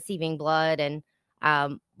receiving blood and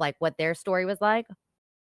like what their story was like?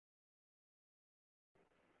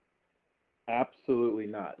 Absolutely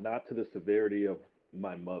not. Not to the severity of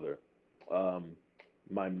my mother. Um,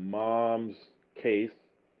 my mom's case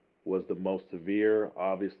was the most severe.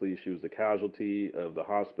 Obviously, she was a casualty of the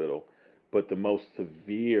hospital, but the most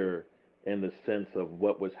severe in the sense of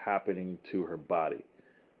what was happening to her body.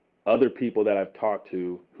 Other people that I've talked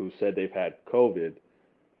to who said they've had COVID,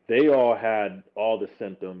 they all had all the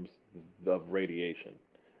symptoms of radiation.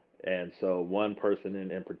 And so one person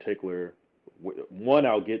in particular, one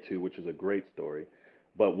I'll get to, which is a great story,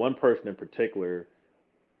 but one person in particular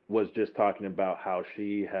was just talking about how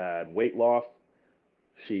she had weight loss,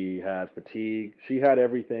 she had fatigue, she had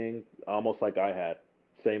everything almost like I had.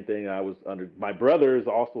 Same thing I was under. My brother is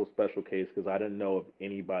also a special case because I didn't know of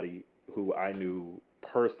anybody who I knew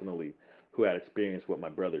personally who had experienced what my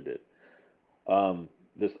brother did.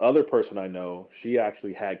 This other person I know, she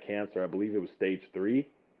actually had cancer. I believe it was stage three.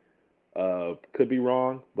 Could be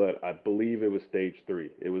wrong, but I believe it was stage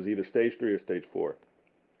three. It was either stage three or stage four.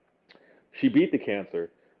 She beat the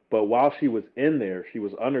cancer, but while she was in there, she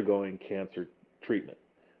was undergoing cancer treatment,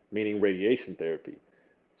 meaning radiation therapy.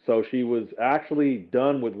 So she was actually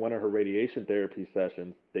done with one of her radiation therapy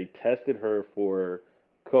sessions. They tested her for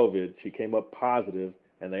COVID. She came up positive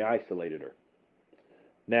and they isolated her.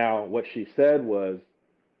 Now, what she said was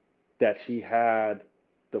that she had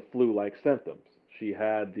the flu-like symptoms. She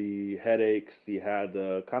had the headaches. She had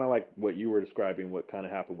the kind of like what you were describing, what kind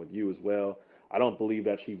of happened with you as well. I don't believe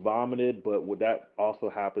that she vomited, but what that also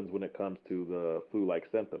happens when it comes to the flu-like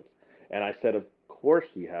symptoms. And I said, of course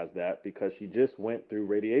she has that because she just went through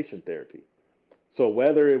radiation therapy. So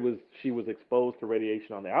whether it was she was exposed to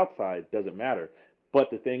radiation on the outside doesn't matter.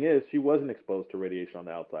 But the thing is, she wasn't exposed to radiation on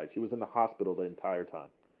the outside. She was in the hospital the entire time.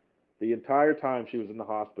 The entire time she was in the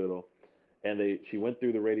hospital, and she went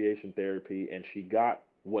through the radiation therapy and she got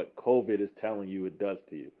what COVID is telling you it does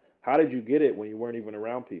to you. How did you get it when you weren't even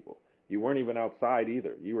around people? You weren't even outside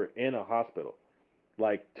either. You were in a hospital,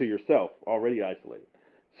 like to yourself, already isolated.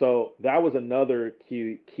 So that was another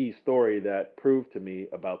key story that proved to me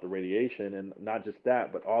about the radiation, and not just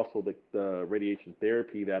that, but also the radiation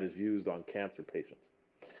therapy that is used on cancer patients.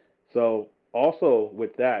 So also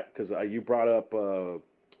with that, because you brought up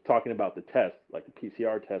talking about the tests, like the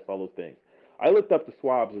PCR tests, all those things. I looked up the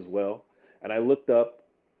swabs as well, and I looked up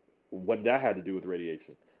what that had to do with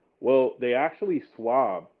radiation. Well, they actually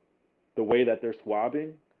swab the way that they're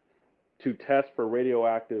swabbing to test for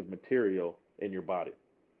radioactive material in your body.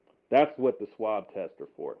 That's what the swab tests are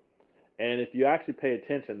for. And if you actually pay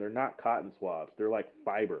attention, they're not cotton swabs. They're like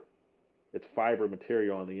fiber. It's fiber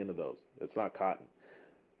material on the end of those. It's not cotton.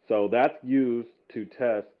 So that's used to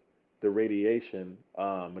test the radiation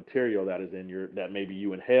material that is in your that maybe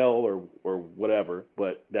you inhale or whatever,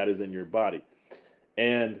 but that is in your body.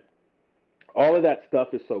 And all of that stuff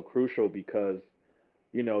is so crucial because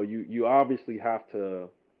you obviously have to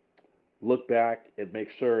look back and make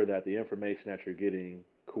sure that the information that you're getting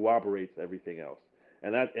corroborates everything else,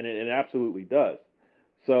 and it absolutely does.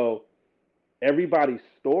 So everybody's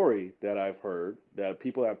story that I've heard, that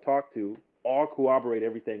people I've talked to, all corroborate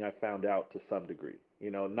everything I found out to some degree.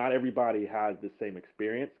 Not everybody has the same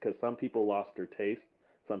experience because some people lost their taste,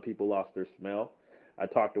 some people lost their smell. I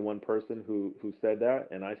talked to one person who said that,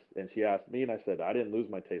 and she asked me, and I said I didn't lose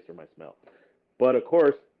my taste or my smell. But of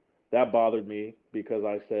course, that bothered me because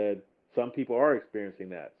I said some people are experiencing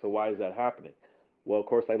that. So why is that happening? Well, of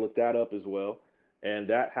course, I looked that up as well, and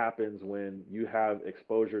that happens when you have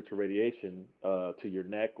exposure to radiation to your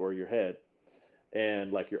neck or your head,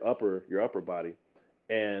 and like your upper body,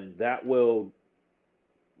 and that will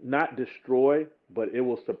not destroy, but it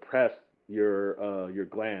will suppress your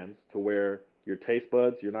glands to where your taste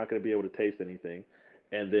buds, you're not going to be able to taste anything,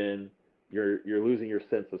 and then you're losing your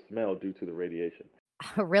sense of smell due to the radiation.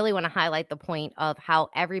 I really want to highlight the point of how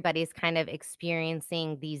everybody's kind of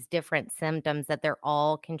experiencing these different symptoms, that they're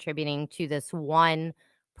all contributing to this one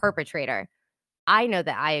perpetrator. I know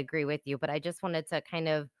that I agree with you, but I just wanted to kind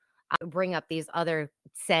of bring up these other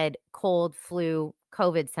said cold, flu,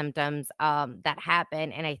 COVID symptoms that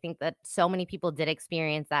happen. And I think that so many people did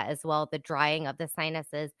experience that as well, the drying of the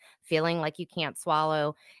sinuses, feeling like you can't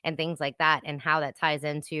swallow, and things like that, and how that ties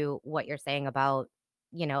into what you're saying about,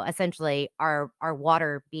 essentially our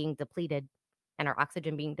water being depleted and our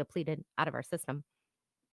oxygen being depleted out of our system.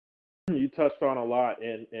 You touched on a lot,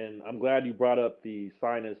 and I'm glad you brought up the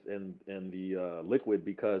sinus and the liquid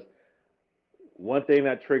because one thing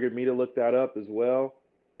that triggered me to look that up as well,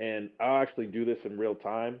 and I'll actually do this in real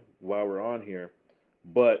time while we're on here,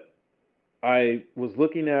 but I was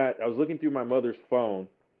looking through my mother's phone,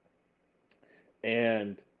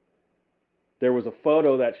 and there was a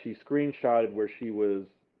photo that she screenshotted where she was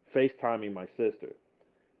FaceTiming my sister.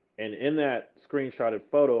 And in that screenshotted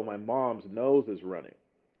photo, my mom's nose is running.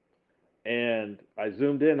 And I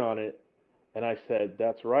zoomed in on it and I said,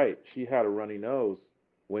 "That's right. She had a runny nose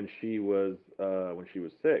when she was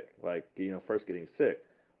sick, like first getting sick.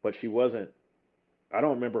 But she wasn't. I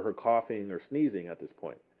don't remember her coughing or sneezing at this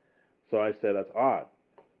point." So I said, "That's odd."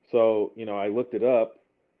 So I looked it up,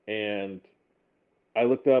 and I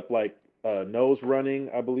looked up like nose running,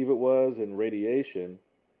 I believe it was, and radiation.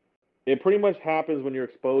 It pretty much happens when you're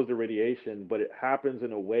exposed to radiation, but it happens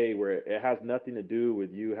in a way where it has nothing to do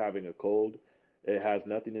with you having a cold. It has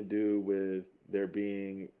nothing to do with there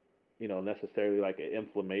being, necessarily like an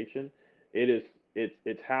inflammation. It is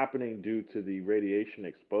it's happening due to the radiation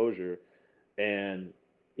exposure, and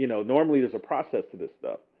normally there's a process to this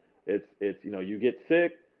stuff. It's you get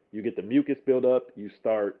sick, you get the mucus buildup, you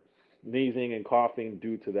start sneezing and coughing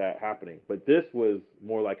due to that happening. But this was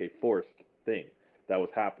more like a forced thing that was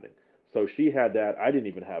happening. So she had that. I didn't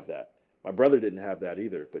even have that. My brother didn't have that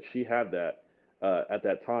either, but she had that at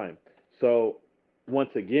that time. So once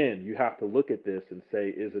again, you have to look at this and say,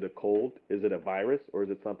 is it a cold? Is it a virus? Or is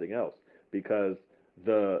it something else? Because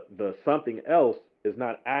the something else is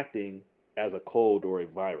not acting as a cold or a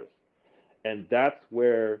virus. And that's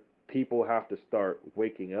where people have to start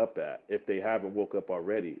waking up at, if they haven't woke up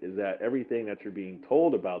already, is that everything that you're being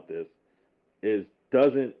told about this is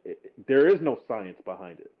doesn't there is no science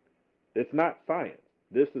behind it. It's not science.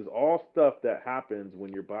 This is all stuff that happens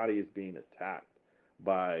when your body is being attacked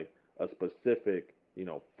by a specific,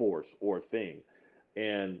 force or thing.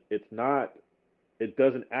 And it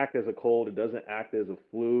doesn't act as a cold, it doesn't act as a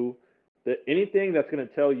flu. Anything that's going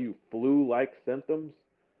to tell you flu-like symptoms,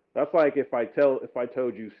 that's like if I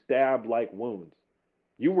told you stab-like wounds.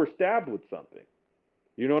 You were stabbed with something.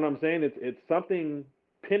 You know what I'm saying? It's something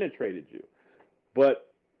penetrated you. But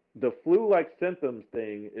the flu-like symptoms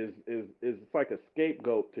thing is it's like a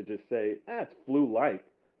scapegoat to just say, it's flu-like.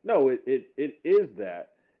 No, it is that.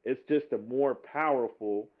 It's just a more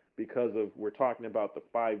powerful, because of we're talking about the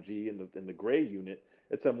 5G and the gray unit.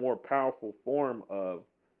 It's a more powerful form of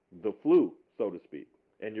the flu, so to speak.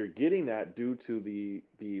 And you're getting that due to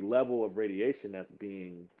the level of radiation that's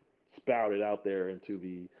being spouted out there into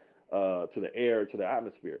the air, to the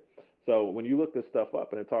atmosphere. So when you look this stuff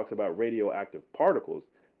up and it talks about radioactive particles,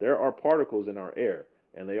 there are particles in our air,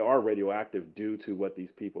 and they are radioactive due to what these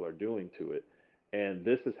people are doing to it. And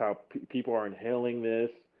this is how people are inhaling this,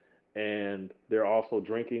 and they're also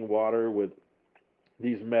drinking water with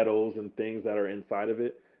these metals and things that are inside of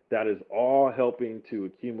it. That is all helping to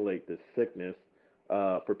accumulate this sickness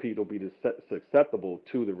for people to be susceptible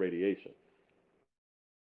to the radiation.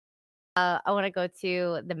 I want to go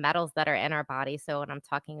to the metals that are in our body. So when I'm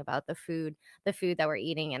talking about the food that we're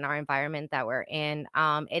eating and our environment that we're in,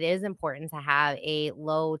 it is important to have a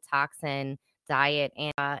low toxin diet.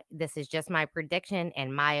 And this is just my prediction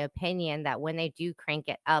and my opinion that when they do crank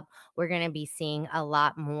it up, we're going to be seeing a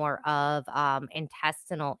lot more of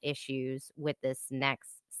intestinal issues with this next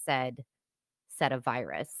said set of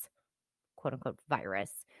virus, quote unquote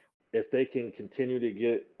virus. If they can continue to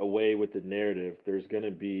get away with the narrative, there's going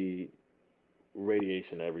to be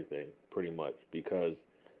radiation everything pretty much, because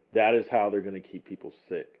that is how they're going to keep people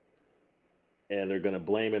sick, and they're going to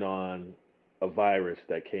blame it on a virus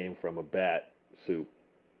that came from a bat soup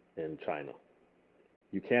in China.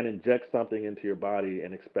 You can't inject something into your body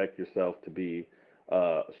and expect yourself to be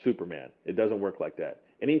Superman. It doesn't work like that.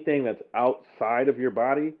 Anything that's outside of your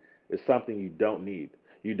body is something you don't need.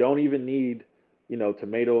 You don't even need,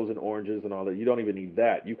 tomatoes and oranges and all that. You don't even need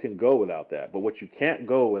that. You can go without that. But what you can't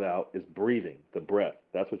go without is breathing, the breath.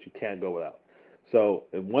 That's what you can't go without. So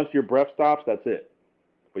once your breath stops, that's it.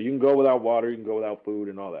 But you can go without water, you can go without food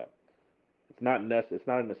and all that. It's not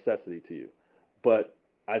a necessity to you. But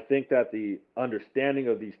I think that the understanding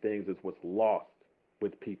of these things is what's lost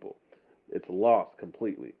with people. It's lost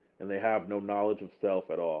completely, and they have no knowledge of self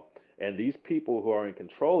at all. And these people who are in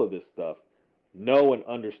control of this stuff know and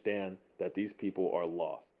understand that these people are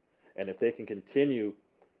lost. And if they can continue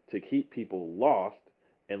to keep people lost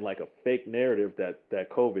in like a fake narrative that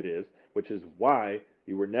COVID is, which is why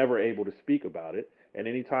you were never able to speak about it. And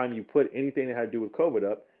anytime you put anything that had to do with COVID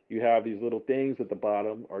up, you have these little things at the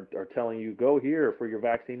bottom are telling you, go here for your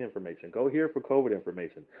vaccine information, go here for COVID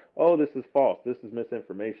information. Oh, this is false, this is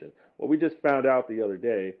misinformation. Well, we just found out the other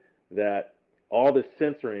day that all this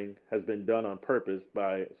censoring has been done on purpose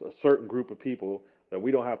by a certain group of people that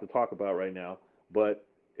we don't have to talk about right now, but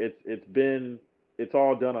it's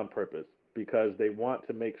all done on purpose because they want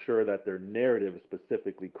to make sure that their narrative is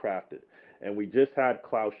specifically crafted. And we just had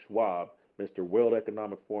Klaus Schwab, Mr. World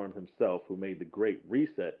Economic Forum himself, who made the Great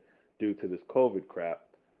Reset due to this COVID crap.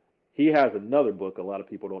 He has another book a lot of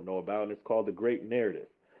people don't know about, and it's called The Great Narrative.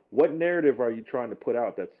 What narrative are you trying to put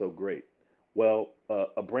out that's so great? Well,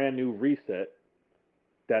 a brand new reset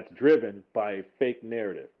that's driven by a fake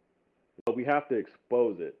narrative. But we have to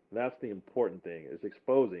expose it. That's the important thing, is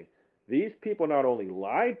exposing. These people not only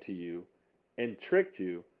lied to you and tricked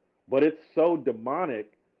you, but it's so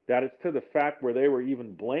demonic that it's to the fact where they were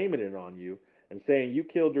even blaming it on you and saying you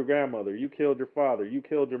killed your grandmother, you killed your father, you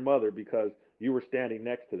killed your mother because you were standing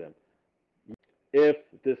next to them. If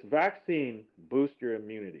this vaccine boosts your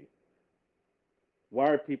immunity, why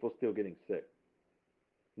are people still getting sick?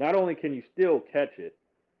 Not only can you still catch it,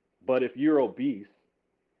 but if you're obese,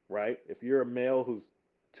 right? If you're a male who's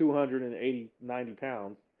 280, 90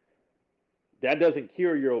 pounds, that doesn't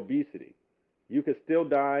cure your obesity. You could still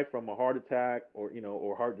die from a heart attack or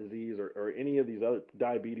heart disease or any of these other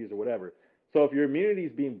diabetes or whatever. So if your immunity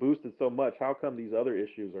is being boosted so much, how come these other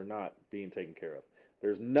issues are not being taken care of?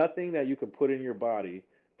 There's nothing that you can put in your body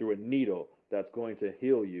through a needle that's going to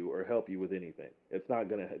heal you or help you with anything. It's not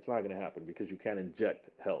gonna happen because you can't inject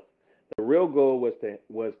health. The real goal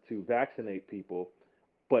was to vaccinate people,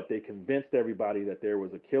 but they convinced everybody that there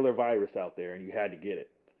was a killer virus out there and you had to get it.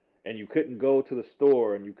 And you couldn't go to the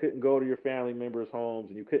store and you couldn't go to your family members' homes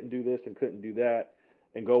and you couldn't do this and couldn't do that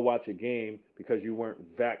and go watch a game because you weren't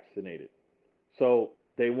vaccinated. So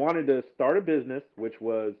they wanted to start a business, which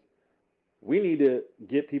was, we need to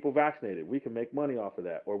get people vaccinated. We can make money off of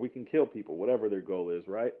that, or we can kill people, whatever their goal is,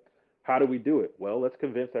 right? How do we do it? Well, let's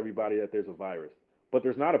convince everybody that there's a virus. But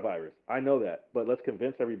there's not a virus. I know that. But let's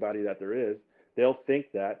convince everybody that there is. They'll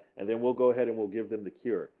think that, and then we'll go ahead and we'll give them the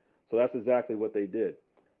cure. So that's exactly what they did.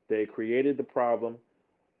 They created the problem,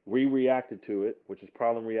 we reacted to it, which is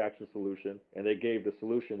problem, reaction, solution, and they gave the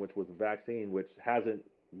solution, which was a vaccine, which hasn't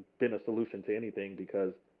been a solution to anything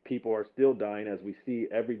because people are still dying, as we see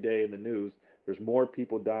every day in the news. There's more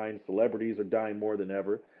people dying. Celebrities are dying more than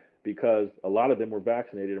ever because a lot of them were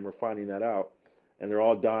vaccinated, and we're finding that out. And they're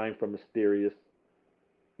all dying from mysterious,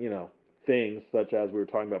 things such as we were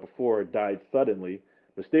talking about before, died suddenly.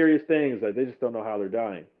 Mysterious things that they just don't know how they're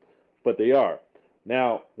dying, but they are.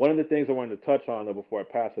 Now, one of the things I wanted to touch on though before I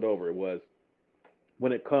pass it over was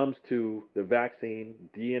when it comes to the vaccine,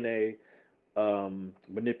 DNA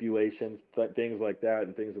manipulation, things like that,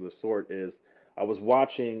 and things of the sort. Is I was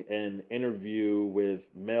watching an interview with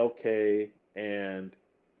Mel K and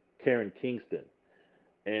Karen Kingston,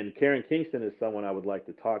 And Karen Kingston is someone I would like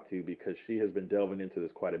to talk to because she has been delving into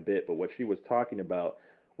this quite a bit. But what she was talking about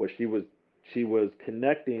was she was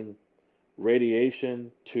connecting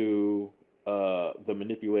radiation to the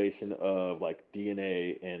manipulation of like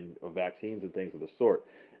DNA and vaccines and things of the sort.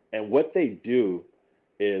 And what they do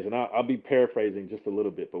is, and I'll be paraphrasing just a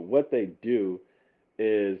little bit, but what they do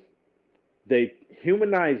is they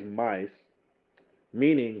humanize mice,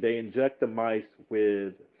 meaning they inject the mice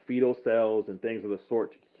with fetal cells and things of the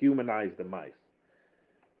sort to humanize the mice.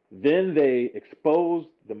 Then they expose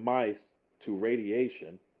the mice to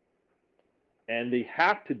radiation, and they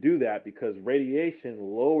have to do that because radiation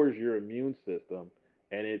lowers your immune system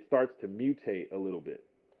and it starts to mutate a little bit.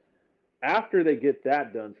 After they get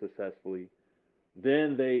that done successfully,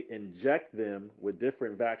 then they inject them with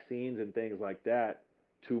different vaccines and things like that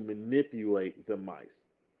to manipulate the mice.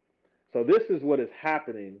 So this is what is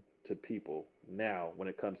happening to people now when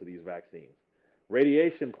it comes to these vaccines.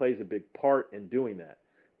 Radiation plays a big part in doing that.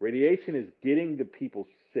 Radiation is getting the people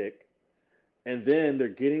sick, and then they're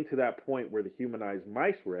getting to that point where the humanized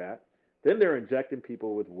mice were at. Then they're injecting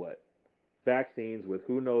people with what? Vaccines with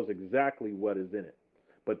who knows exactly what is in it.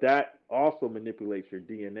 But that also manipulates your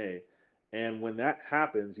DNA. And when that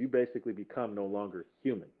happens, you basically become no longer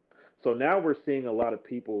human. So now we're seeing a lot of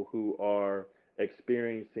people who are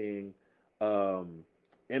experiencing um,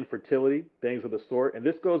 infertility, things of the sort. And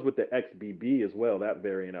this goes with the XBB as well, that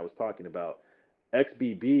variant I was talking about.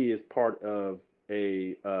 XBB is part of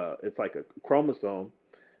it's like a chromosome,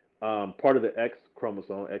 part of the X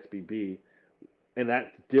chromosome, XBB, and that's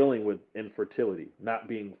dealing with infertility, not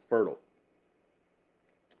being fertile.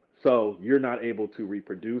 So you're not able to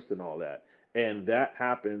reproduce and all that. And that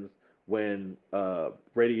happens when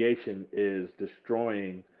radiation is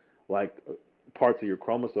destroying like parts of your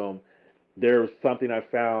chromosome. There's something I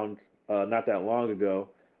found not that long ago,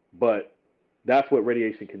 but that's what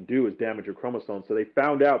radiation can do is damage your chromosome. So they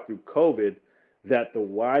found out through COVID that the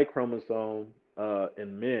Y chromosome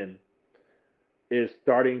in men is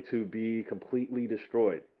starting to be completely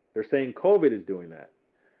destroyed. They're saying COVID is doing that.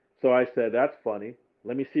 So I said, that's funny.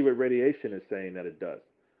 Let me see what radiation is saying that it does.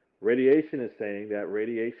 Radiation is saying that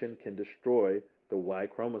radiation can destroy the Y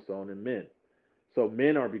chromosome in men. So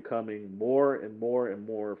men are becoming more and more and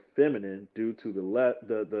more feminine due to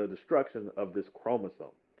the destruction of this chromosome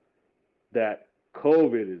that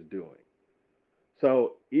COVID is doing.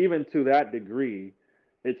 So even to that degree,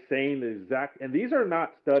 it's saying the exact, and these are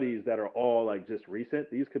not studies that are all like just recent.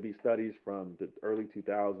 These could be studies from the early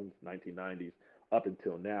 2000s, 1990s, up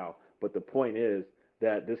until now. But the point is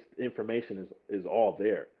that this information is all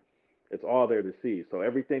there. It's all there to see. So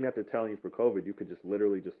everything that they're telling you for COVID, you could just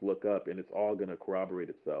literally just look up, and it's all going to corroborate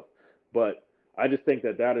itself. But I just think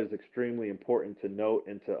that that is extremely important to note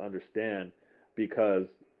and to understand because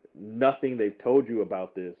nothing they've told you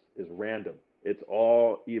about this is random. It's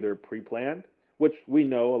all either pre-planned, which we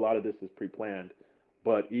know a lot of this is pre-planned,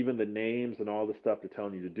 but even the names and all the stuff they're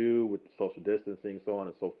telling you to do with social distancing, so on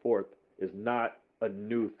and so forth, is not a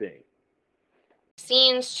new thing.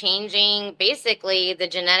 Vaccines changing basically the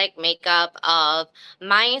genetic makeup of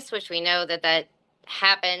mice, which we know that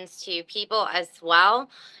happens to people as well.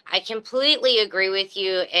 I completely agree with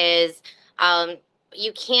you. Is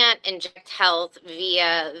you can't inject health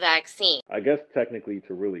via vaccine. I guess technically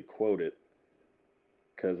to really quote it,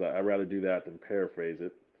 because I'd rather do that than paraphrase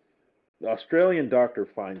it. The Australian doctor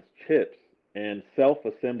finds chips and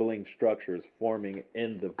self-assembling structures forming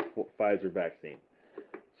in the Pfizer vaccine.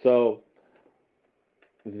 So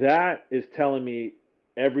that is telling me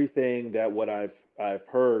everything that what I've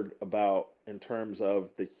heard about in terms of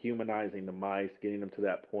the humanizing the mice, getting them to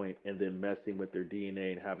that point, and then messing with their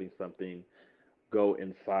DNA and having something go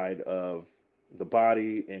inside of the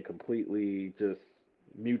body and completely just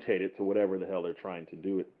mutate it to whatever the hell they're trying to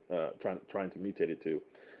do it, trying to mutate it to,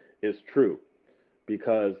 is true.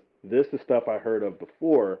 Because this is stuff I heard of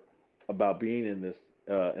before about being in this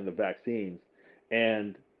in the vaccines,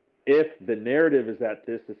 and if the narrative is that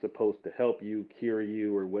this is supposed to help you, cure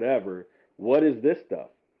you, or whatever, what is this stuff?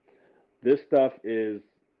 This stuff is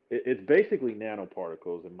it's basically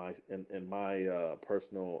nanoparticles in my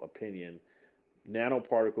personal opinion.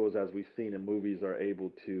 Nanoparticles, as we've seen in movies, are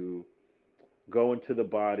able to go into the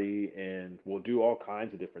body and will do all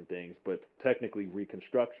kinds of different things, but technically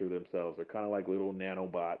reconstructure themselves. They're kind of like little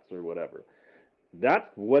nanobots or whatever. That's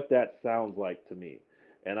what that sounds like to me.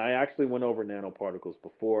 And I actually went over nanoparticles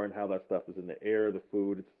before and how that stuff is in the air, the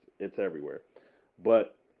food, it's everywhere.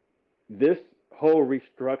 But this whole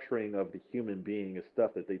restructuring of the human being is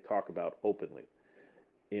stuff that they talk about openly.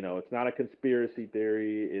 You know, it's not a conspiracy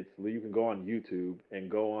theory. It's you can go on YouTube and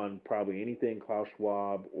go on probably anything Klaus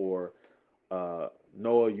Schwab or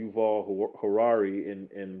Noah Yuval Harari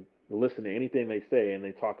and listen to anything they say, and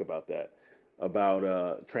they talk about that, about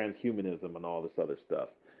transhumanism and all this other stuff.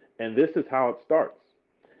 And this is how it starts.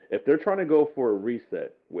 If they're trying to go for a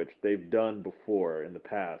reset, which they've done before in the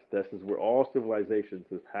past, this is where all civilizations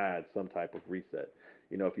have had some type of reset.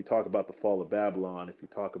 You know, if you talk about the fall of Babylon, if you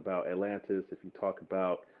talk about Atlantis, if you talk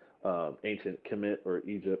about ancient Kemet or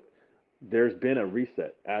Egypt, there's been a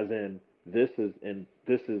reset, as this is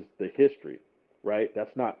the history, right?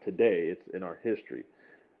 That's not today; it's in our history.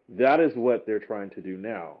 That is what they're trying to do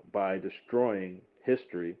now by destroying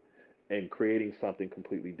history and creating something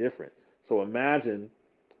completely different. So imagine,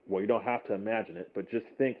 well, you don't have to imagine it, but just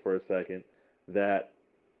think for a second that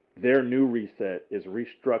their new reset is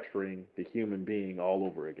restructuring the human being all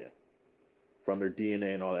over again from their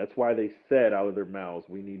DNA and all that. That's why they said out of their mouths,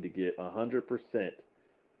 we need to get 100%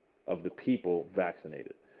 of the people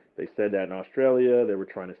vaccinated. They said that in Australia. They were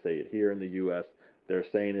trying to say it here in the U.S. They're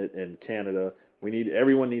saying it in Canada.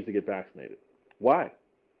 Everyone needs to get vaccinated. Why?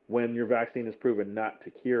 When your vaccine is proven not to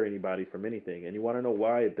cure anybody from anything, and you want to know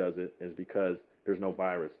why it does it, is because there's no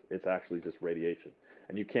virus. It's actually just radiation,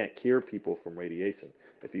 and you can't cure people from radiation.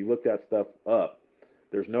 If you look that stuff up,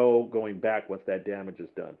 there's no going back once that damage is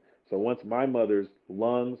done. So once my mother's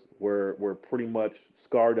lungs were pretty much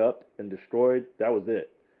scarred up and destroyed, that was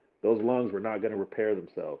it. Those lungs were not going to repair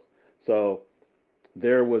themselves. So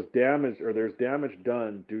there was damage, or there's damage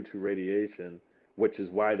done due to radiation, which is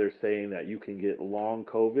why they're saying that you can get long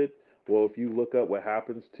COVID. Well, if you look up what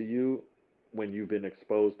happens to you when you've been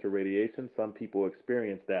exposed to radiation, some people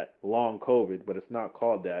experience that long COVID, but it's not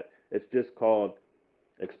called that. It's just called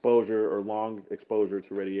exposure or long exposure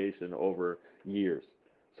to radiation over years.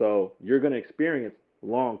 So you're going to experience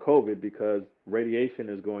long COVID because radiation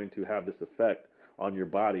is going to have this effect on your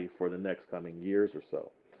body for the next coming years or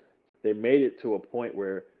so. They made it to a point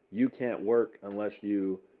where you can't work unless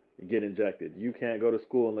you get injected. You can't go to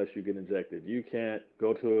school unless you get injected. You can't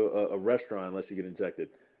go to a restaurant unless you get injected.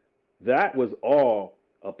 That was all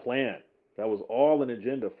a plan. That was all an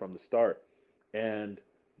agenda from the start. And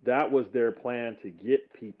that was their plan to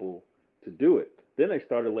get people to do it. Then they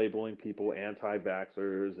started labeling people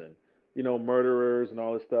anti-vaxxers and, murderers and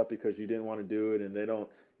all this stuff because you didn't want to do it, and they don't,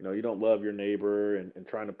 you don't love your neighbor, and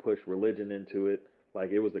trying to push religion into it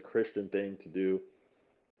like it was a Christian thing to do.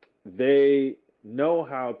 They know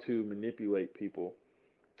how to manipulate people.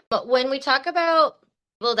 But when we talk about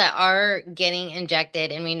people that are getting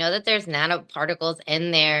injected and we know that there's nanoparticles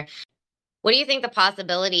in there, what do you think the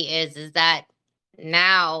possibility is that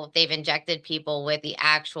now they've injected people with the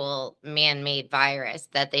actual man-made virus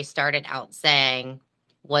that they started out saying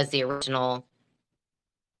was the original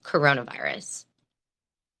coronavirus?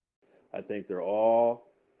 I think they're all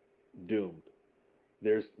doomed.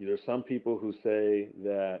 There's some people who say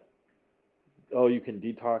that, oh, you can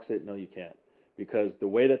detox it. No, you can't, because the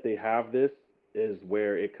way that they have this is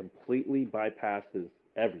where it completely bypasses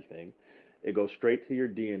everything. It goes straight to your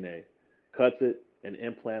DNA, cuts it, and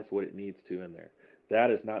implants what it needs to in there. That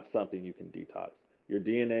is not something you can detox. Your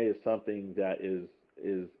DNA is something that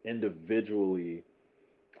is individually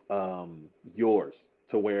yours,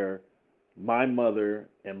 to where my mother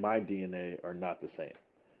and my DNA are not the same.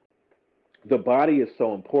 The body is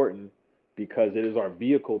so important because it is our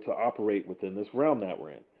vehicle to operate within this realm that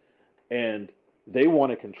we're in. And they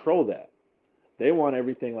want to control that. They want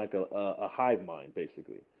everything like a hive mind,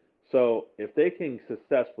 basically. So if they can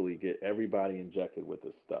successfully get everybody injected with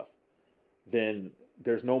this stuff, then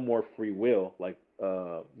there's no more free will. Like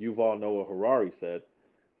Yuval Noah Harari said,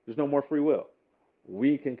 there's no more free will.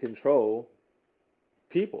 We can control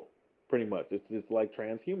people, pretty much. It's like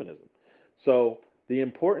transhumanism. So the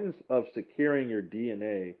importance of securing your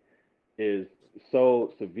DNA is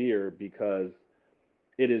so severe because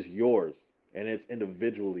it is yours and it's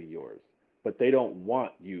individually yours. But they don't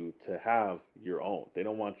want you to have your own. They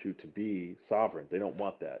don't want you to be sovereign. They don't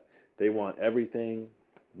want that. They want everything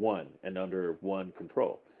one and under one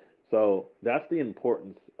control. So that's the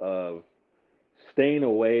importance of staying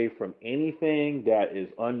away from anything that is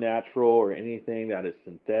unnatural or anything that is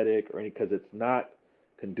synthetic, or because it's not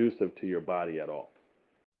conducive to your body at all.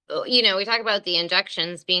 We talk about the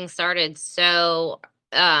injections being started so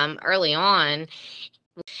early on.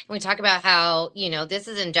 We talk about how, this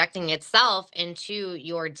is injecting itself into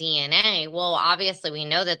your DNA. Well, obviously, we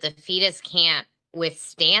know that the fetus can't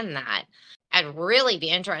withstand that. I'd really be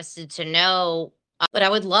interested to know, but I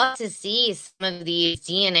would love to see some of these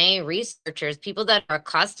DNA researchers, people that are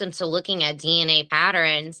accustomed to looking at DNA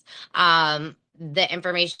patterns, the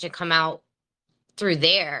information to come out through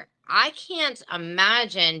there. I can't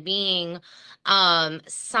imagine being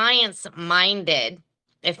science minded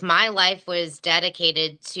if my life was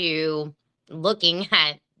dedicated to looking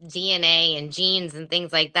at DNA and genes and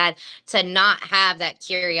things like that, to not have that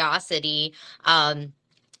curiosity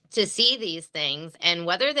to see these things, and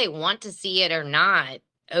whether they want to see it or not,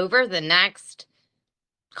 over the next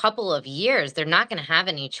couple of years, they're not going to have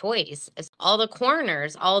any choice. All the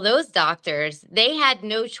coroners, all those doctors, they had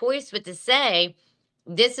no choice but to say,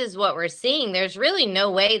 this is what we're seeing. There's really no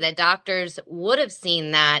way that doctors would have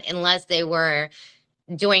seen that unless they were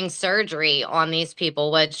doing surgery on these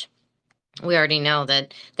people, which we already know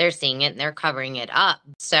that they're seeing it and they're covering it up.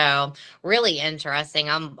 So really interesting.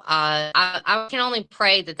 I can only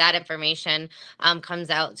pray that that information comes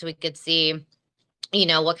out so we could see, you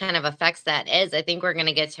know, what kind of effects that is. I think we're going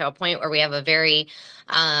to get to a point where we have a very,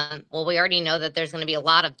 well, we already know that there's going to be a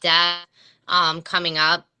lot of death coming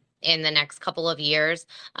up in the next couple of years.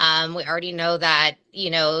 We already know that, you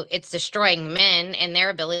know, it's destroying men and their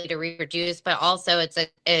ability to reproduce, but also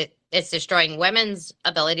it's destroying women's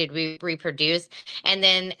ability to reproduce. And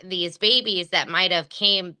then these babies that might have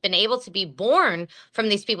been able to be born from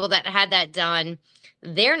these people that had that done,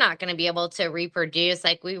 they're not going to be able to reproduce.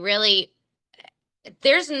 Like, we really,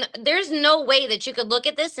 there's no way that you could look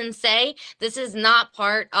at this and say this is not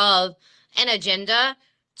part of an agenda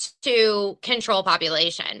to control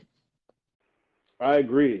population. I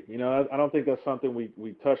agree. You know, I don't think that's something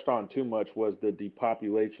we touched on too much, was the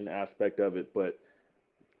depopulation aspect of it. But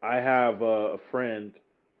I have a friend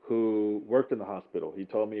who worked in the hospital. He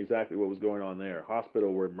told me exactly what was going on there.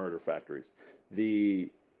 Hospital were murder factories.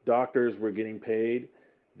 The doctors were getting paid.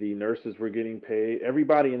 The nurses were getting paid.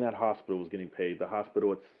 Everybody in that hospital was getting paid. The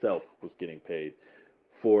hospital itself was getting paid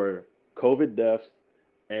for COVID deaths,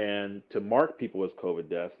 and to mark people as COVID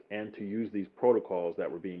deaths, and to use these protocols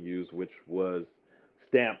that were being used, which was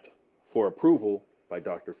stamped for approval by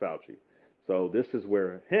Dr. Fauci. So this is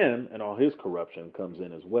where him and all his corruption comes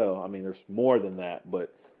in as well. I mean, there's more than that,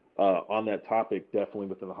 but on that topic, definitely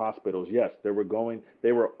within the hospitals, yes, they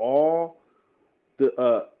were all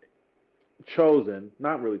chosen,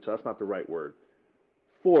 not really, that's not the right word,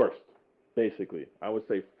 forced, basically. I would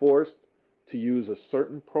say forced to use a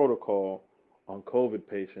certain protocol on COVID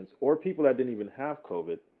patients or people that didn't even have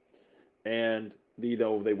COVID. And, you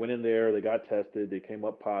know, they went in there, they got tested, they came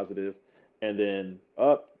up positive, and then,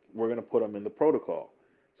 we're going to put them in the protocol.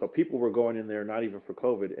 So people were going in there not even for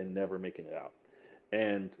COVID and never making it out.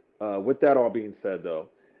 And with that all being said, though,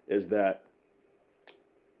 is that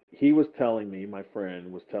he was telling me, my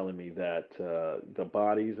friend was telling me that the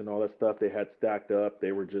bodies and all that stuff they had stacked up,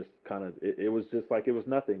 they were just kind of, it was just like it was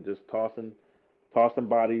nothing, just tossing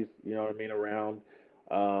bodies, you know what I mean, around.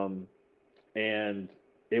 And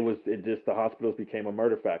it just, the hospitals became a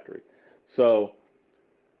murder factory. So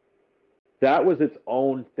that was its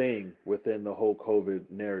own thing within the whole COVID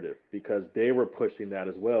narrative, because they were pushing that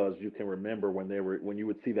as well. As you can remember, when you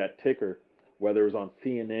would see that ticker, whether it was on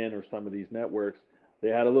CNN or some of these networks, they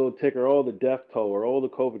had a little ticker, oh, the death toll or all the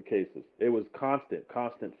COVID cases. It was constant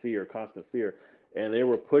fear, and they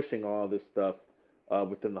were pushing all this stuff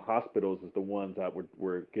within the hospitals as the ones that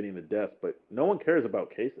were getting the deaths. But no one cares about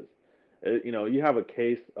cases. You know, you have a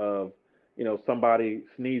case of, you know, somebody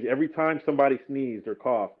sneeze. Every time somebody sneezed or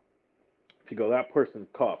coughed, if you go, that person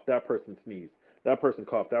coughed, that person sneezed, that person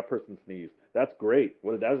coughed, that person sneezed. That's great.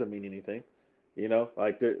 Well, it doesn't mean anything. You know,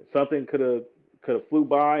 like something could have flew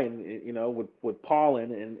by and, you know, with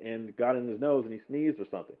pollen and got in his nose and he sneezed or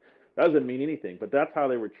something. That doesn't mean anything. But that's how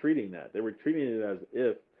they were treating that. They were treating it as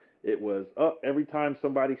if it was, every time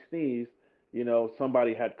somebody sneezed, you know,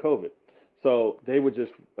 somebody had COVID. So they would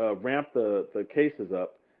just ramp the cases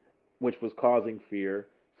up, which was causing fear.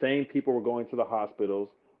 Saying people were going to the hospitals,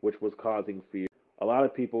 which was causing fear. A lot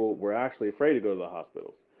of people were actually afraid to go to the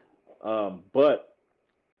hospitals. But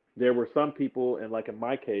there were some people, and like in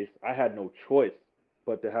my case, I had no choice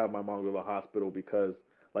but to have my mom go to the hospital because,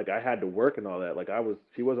 like, I had to work and all that. Like,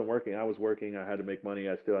 she wasn't working, I was working. I had to make money.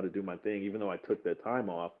 I still had to do my thing, even though I took that time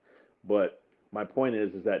off. But my point is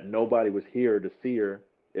that nobody was here to see her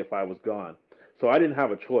if I was gone. So I didn't have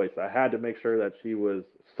a choice. I had to make sure that she was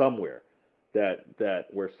somewhere, that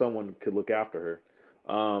where someone could look after her.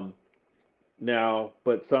 Now,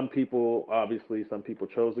 but some people, obviously, some people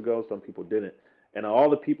chose to go, some people didn't. And all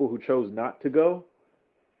the people who chose not to go,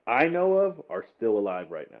 I know of, are still alive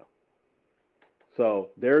right now. So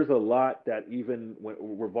there's a lot that even when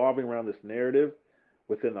revolving around this narrative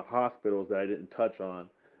within the hospitals that I didn't touch on,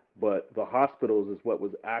 but the hospitals is what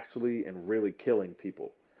was actually and really killing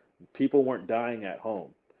people. People weren't dying at home.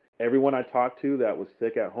 Everyone I talked to that was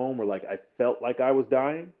sick at home were like, I felt like I was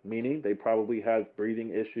dying, meaning they probably had breathing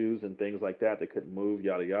issues and things like that. They couldn't move,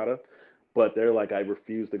 yada, yada. but they're like, I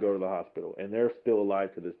refuse to go to the hospital, and they're still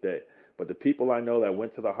alive to this day. But the people I know that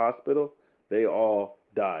went to the hospital, they all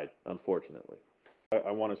died, unfortunately.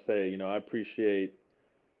 I want to say, I appreciate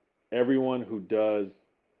everyone who does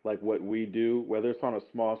like what we do, whether it's on a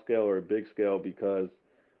small scale or a big scale, because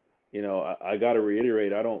I got to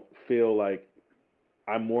reiterate, I don't feel like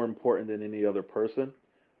I'm more important than any other person,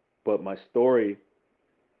 but my story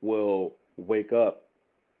will wake up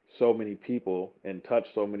so many people and touch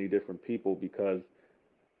so many different people, because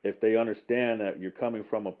if they understand that you're coming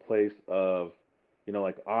from a place of,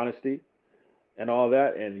 like honesty and all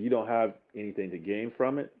that, and you don't have anything to gain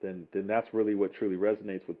from it, then that's really what truly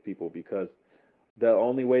resonates with people. Because the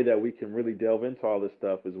only way that we can really delve into all this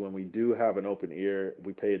stuff is when we do have an open ear,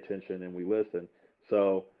 we pay attention and we listen.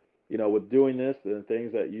 So, with doing this and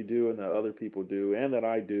things that you do and that other people do and that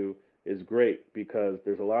I do is great, because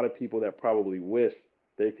there's a lot of people that probably wish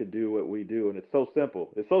they could do what we do. And it's so simple.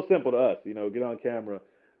 It's so simple to us, get on camera,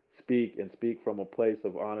 speak from a place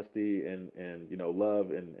of honesty and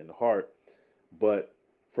love and heart. But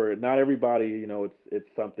for not everybody, it's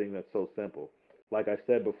something that's so simple. Like I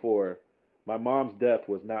said before, my mom's death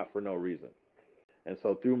was not for no reason. And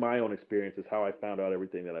so through my own experience is how I found out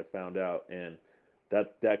everything that I found out. And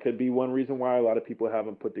that could be one reason why a lot of people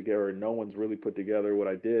haven't put together, or no one's really put together what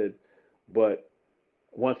I did. But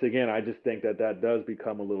once again, I just think that does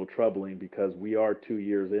become a little troubling, because we are 2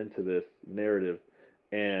 years into this narrative.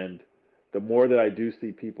 And the more that I do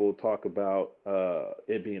see people talk about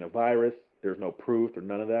it being a virus, there's no proof or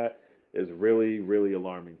none of that, is really, really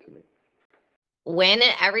alarming to me. When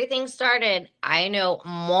everything started, I know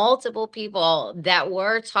multiple people that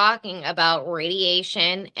were talking about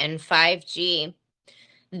radiation and 5G.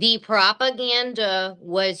 The propaganda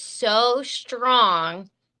was so strong,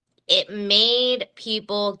 it made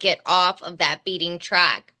people get off of that beating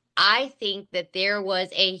track. I think that there was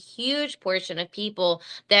a huge portion of people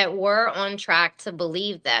that were on track to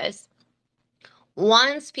believe this.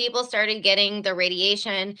 Once people started getting the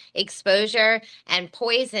radiation exposure and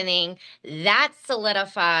poisoning, that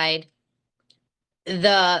solidified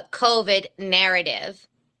the COVID narrative.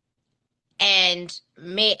 And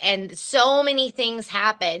so many things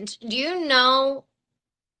happened. Do you know?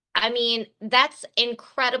 I mean, that's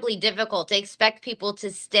incredibly difficult to expect people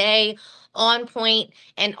to stay on point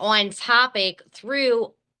and on topic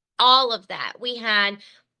through all of that. We had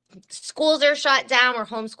schools are shut down. We're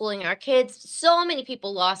homeschooling our kids. So many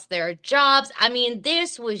people lost their jobs. I mean,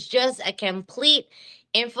 this was just a complete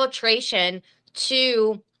infiltration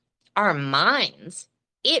to our minds.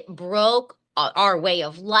 It broke our way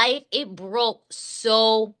of life. It broke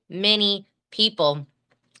so many people.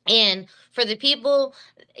 And for the people,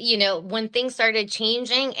 when things started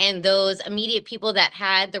changing and those immediate people that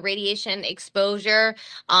had the radiation exposure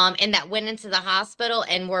and that went into the hospital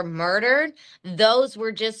and were murdered, those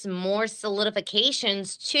were just more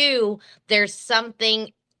solidifications to there's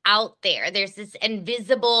something out there. There's this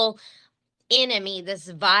invisible enemy, this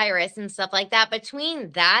virus and stuff like that.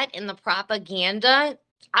 Between that and the propaganda,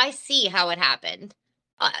 I see how it happened.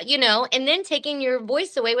 And then taking your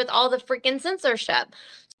voice away with all the freaking censorship.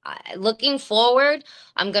 Looking forward,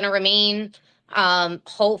 I'm going to remain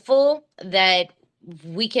hopeful that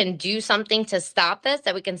we can do something to stop this,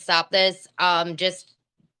 that we can stop this just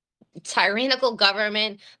tyrannical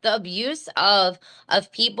government, the abuse of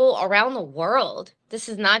people around the world. This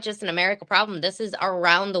is not just an America problem. This is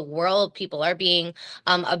around the world. People are being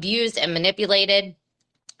abused and manipulated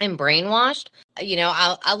and brainwashed.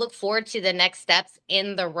 I'll look forward to the next steps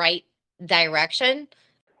in the right direction.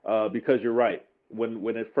 Because you're right.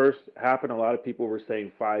 When it first happened, a lot of people were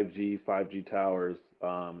saying 5G towers.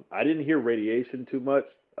 I didn't hear radiation too much.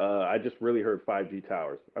 I just really heard 5G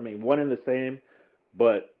towers. I mean, one and the same,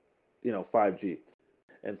 but 5G.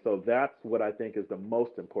 And so that's what I think is the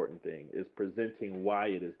most important thing, is presenting why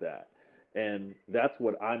it is that. And that's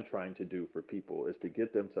what I'm trying to do for people, is to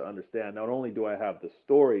get them to understand, not only do I have the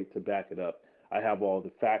story to back it up, I have all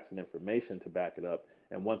the facts and information to back it up.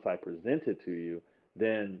 And once I present it to you,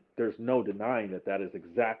 then there's no denying that is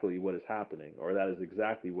exactly what is happening, or that is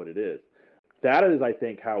exactly what it is. That is, I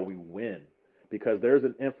think, how we win, because there's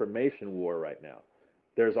an information war right now.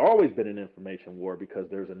 There's always been an information war, because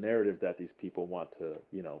there's a narrative that these people want to,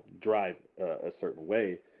 drive a certain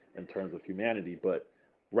way in terms of humanity. But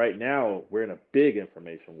right now, we're in a big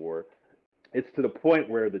information war. It's to the point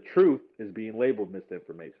where the truth is being labeled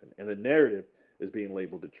misinformation, and the narrative is being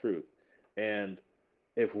labeled the truth. And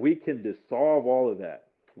if we can dissolve all of that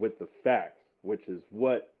with the facts, which is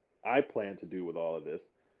what I plan to do with all of this,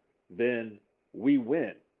 then we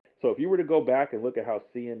win. So if you were to go back and look at how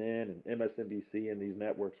CNN and MSNBC and these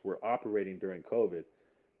networks were operating during COVID,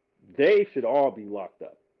 they should all be locked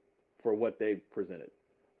up for what they've presented.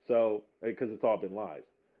 So, because it's all been lies.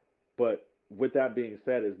 But with that being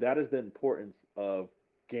said, that is the importance of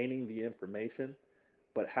gaining the information,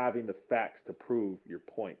 but having the facts to prove your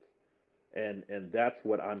points. And that's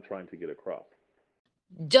what I'm trying to get across.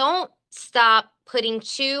 Don't stop putting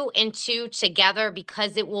 2 and 2 together,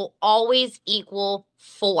 because it will always equal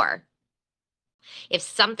 4. If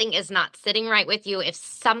something is not sitting right with you, if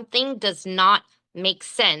something does not make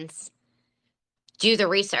sense, do the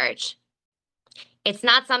research. It's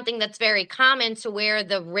not something that's very common to where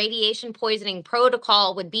the radiation poisoning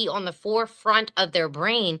protocol would be on the forefront of their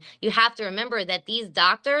brain. You have to remember that these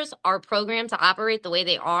doctors are programmed to operate the way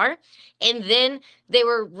they are, and then they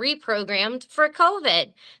were reprogrammed for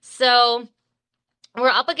COVID. So we're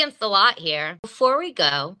up against a lot here. Before we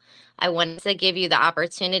go, I wanted to give you the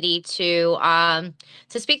opportunity to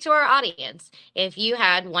speak to our audience. If you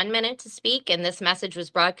had 1 minute to speak and this message was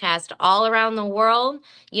broadcast all around the world,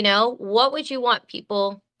 what would you want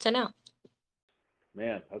people to know?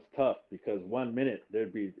 Man, that's tough, because 1 minute,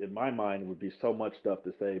 there'd be, in my mind, would be so much stuff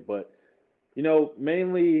to say. But,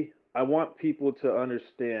 mainly I want people to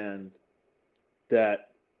understand that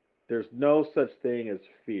there's no such thing as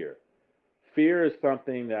fear. Fear is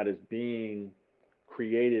something that is being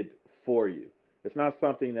created for you. It's not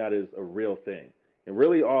something that is a real thing. And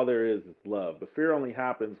really all there is love. But fear only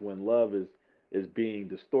happens when love is being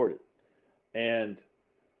distorted. And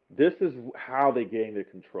this is how they gain their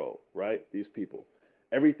control, right? These people.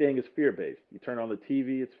 Everything is fear-based. You turn on the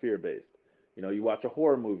TV, it's fear-based. You watch a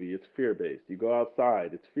horror movie, it's fear-based. You go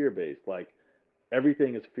outside, it's fear-based. Like,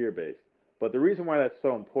 everything is fear-based. But the reason why that's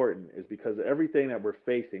so important is because everything that we're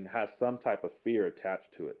facing has some type of fear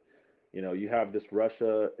attached to it. You have this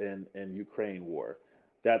Russia and Ukraine war.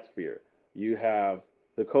 That's fear. You have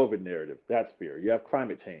the COVID narrative. That's fear. You have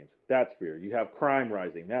climate change. That's fear. You have crime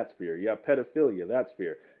rising. That's fear. You have pedophilia. That's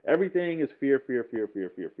fear. Everything is fear, fear, fear,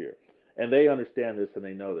 fear, fear, fear. And they understand this and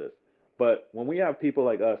they know this. But when we have people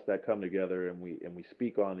like us that come together and we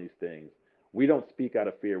speak on these things, we don't speak out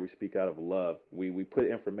of fear. We speak out of love. We put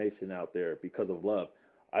information out there because of love.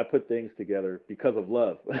 I put things together because of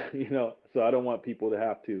love, so I don't want people to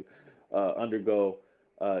have to undergo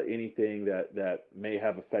anything that may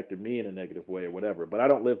have affected me in a negative way or whatever. But I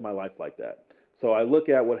don't live my life like that. So I look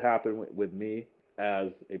at what happened with me as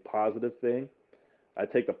a positive thing. I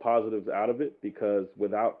take the positives out of it, because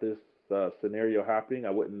without this scenario happening, I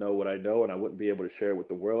wouldn't know what I know, and I wouldn't be able to share it with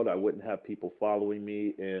the world. I wouldn't have people following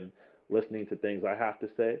me and listening to things I have to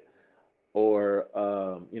say, or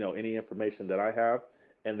any information that I have.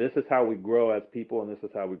 And this is how we grow as people, and this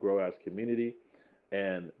is how we grow as community,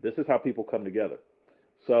 and this is how people come together.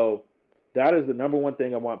 So that is the number one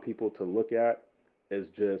thing I want people to look at, is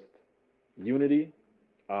just unity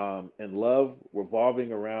and love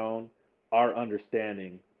revolving around our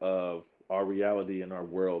understanding of our reality and our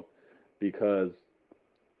world, because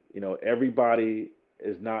everybody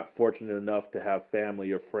is not fortunate enough to have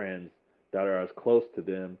family or friends that are as close to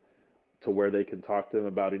them to where they can talk to them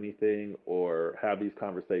about anything or have these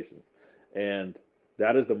conversations. And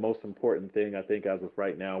that is the most important thing, I think, as of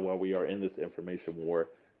right now, while we are in this information war,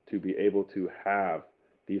 to be able to have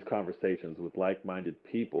these conversations with like-minded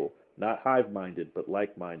people, not hive-minded, but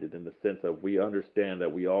like-minded, in the sense of we understand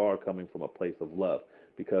that we all are coming from a place of love.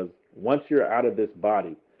 Because once you're out of this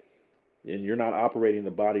body and you're not operating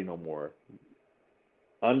the body no more,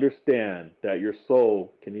 understand that your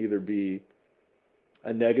soul can either be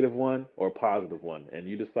a negative one or a positive one, and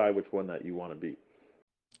you decide which one that you want to be.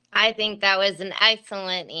 I think that was an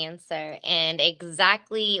excellent answer, and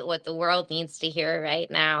exactly what the world needs to hear right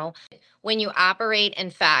now. When you operate in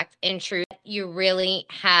fact, in truth, you really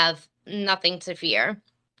have nothing to fear.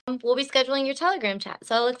 We'll be scheduling your Telegram chat,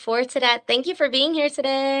 so I look forward to that. Thank you for being here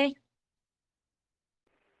today.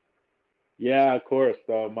 Yeah, of course.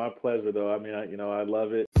 My pleasure, though. I mean, I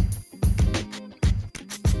love it.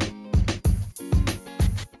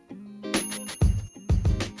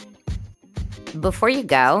 Before you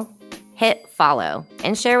go, hit follow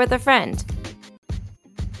and share with a friend.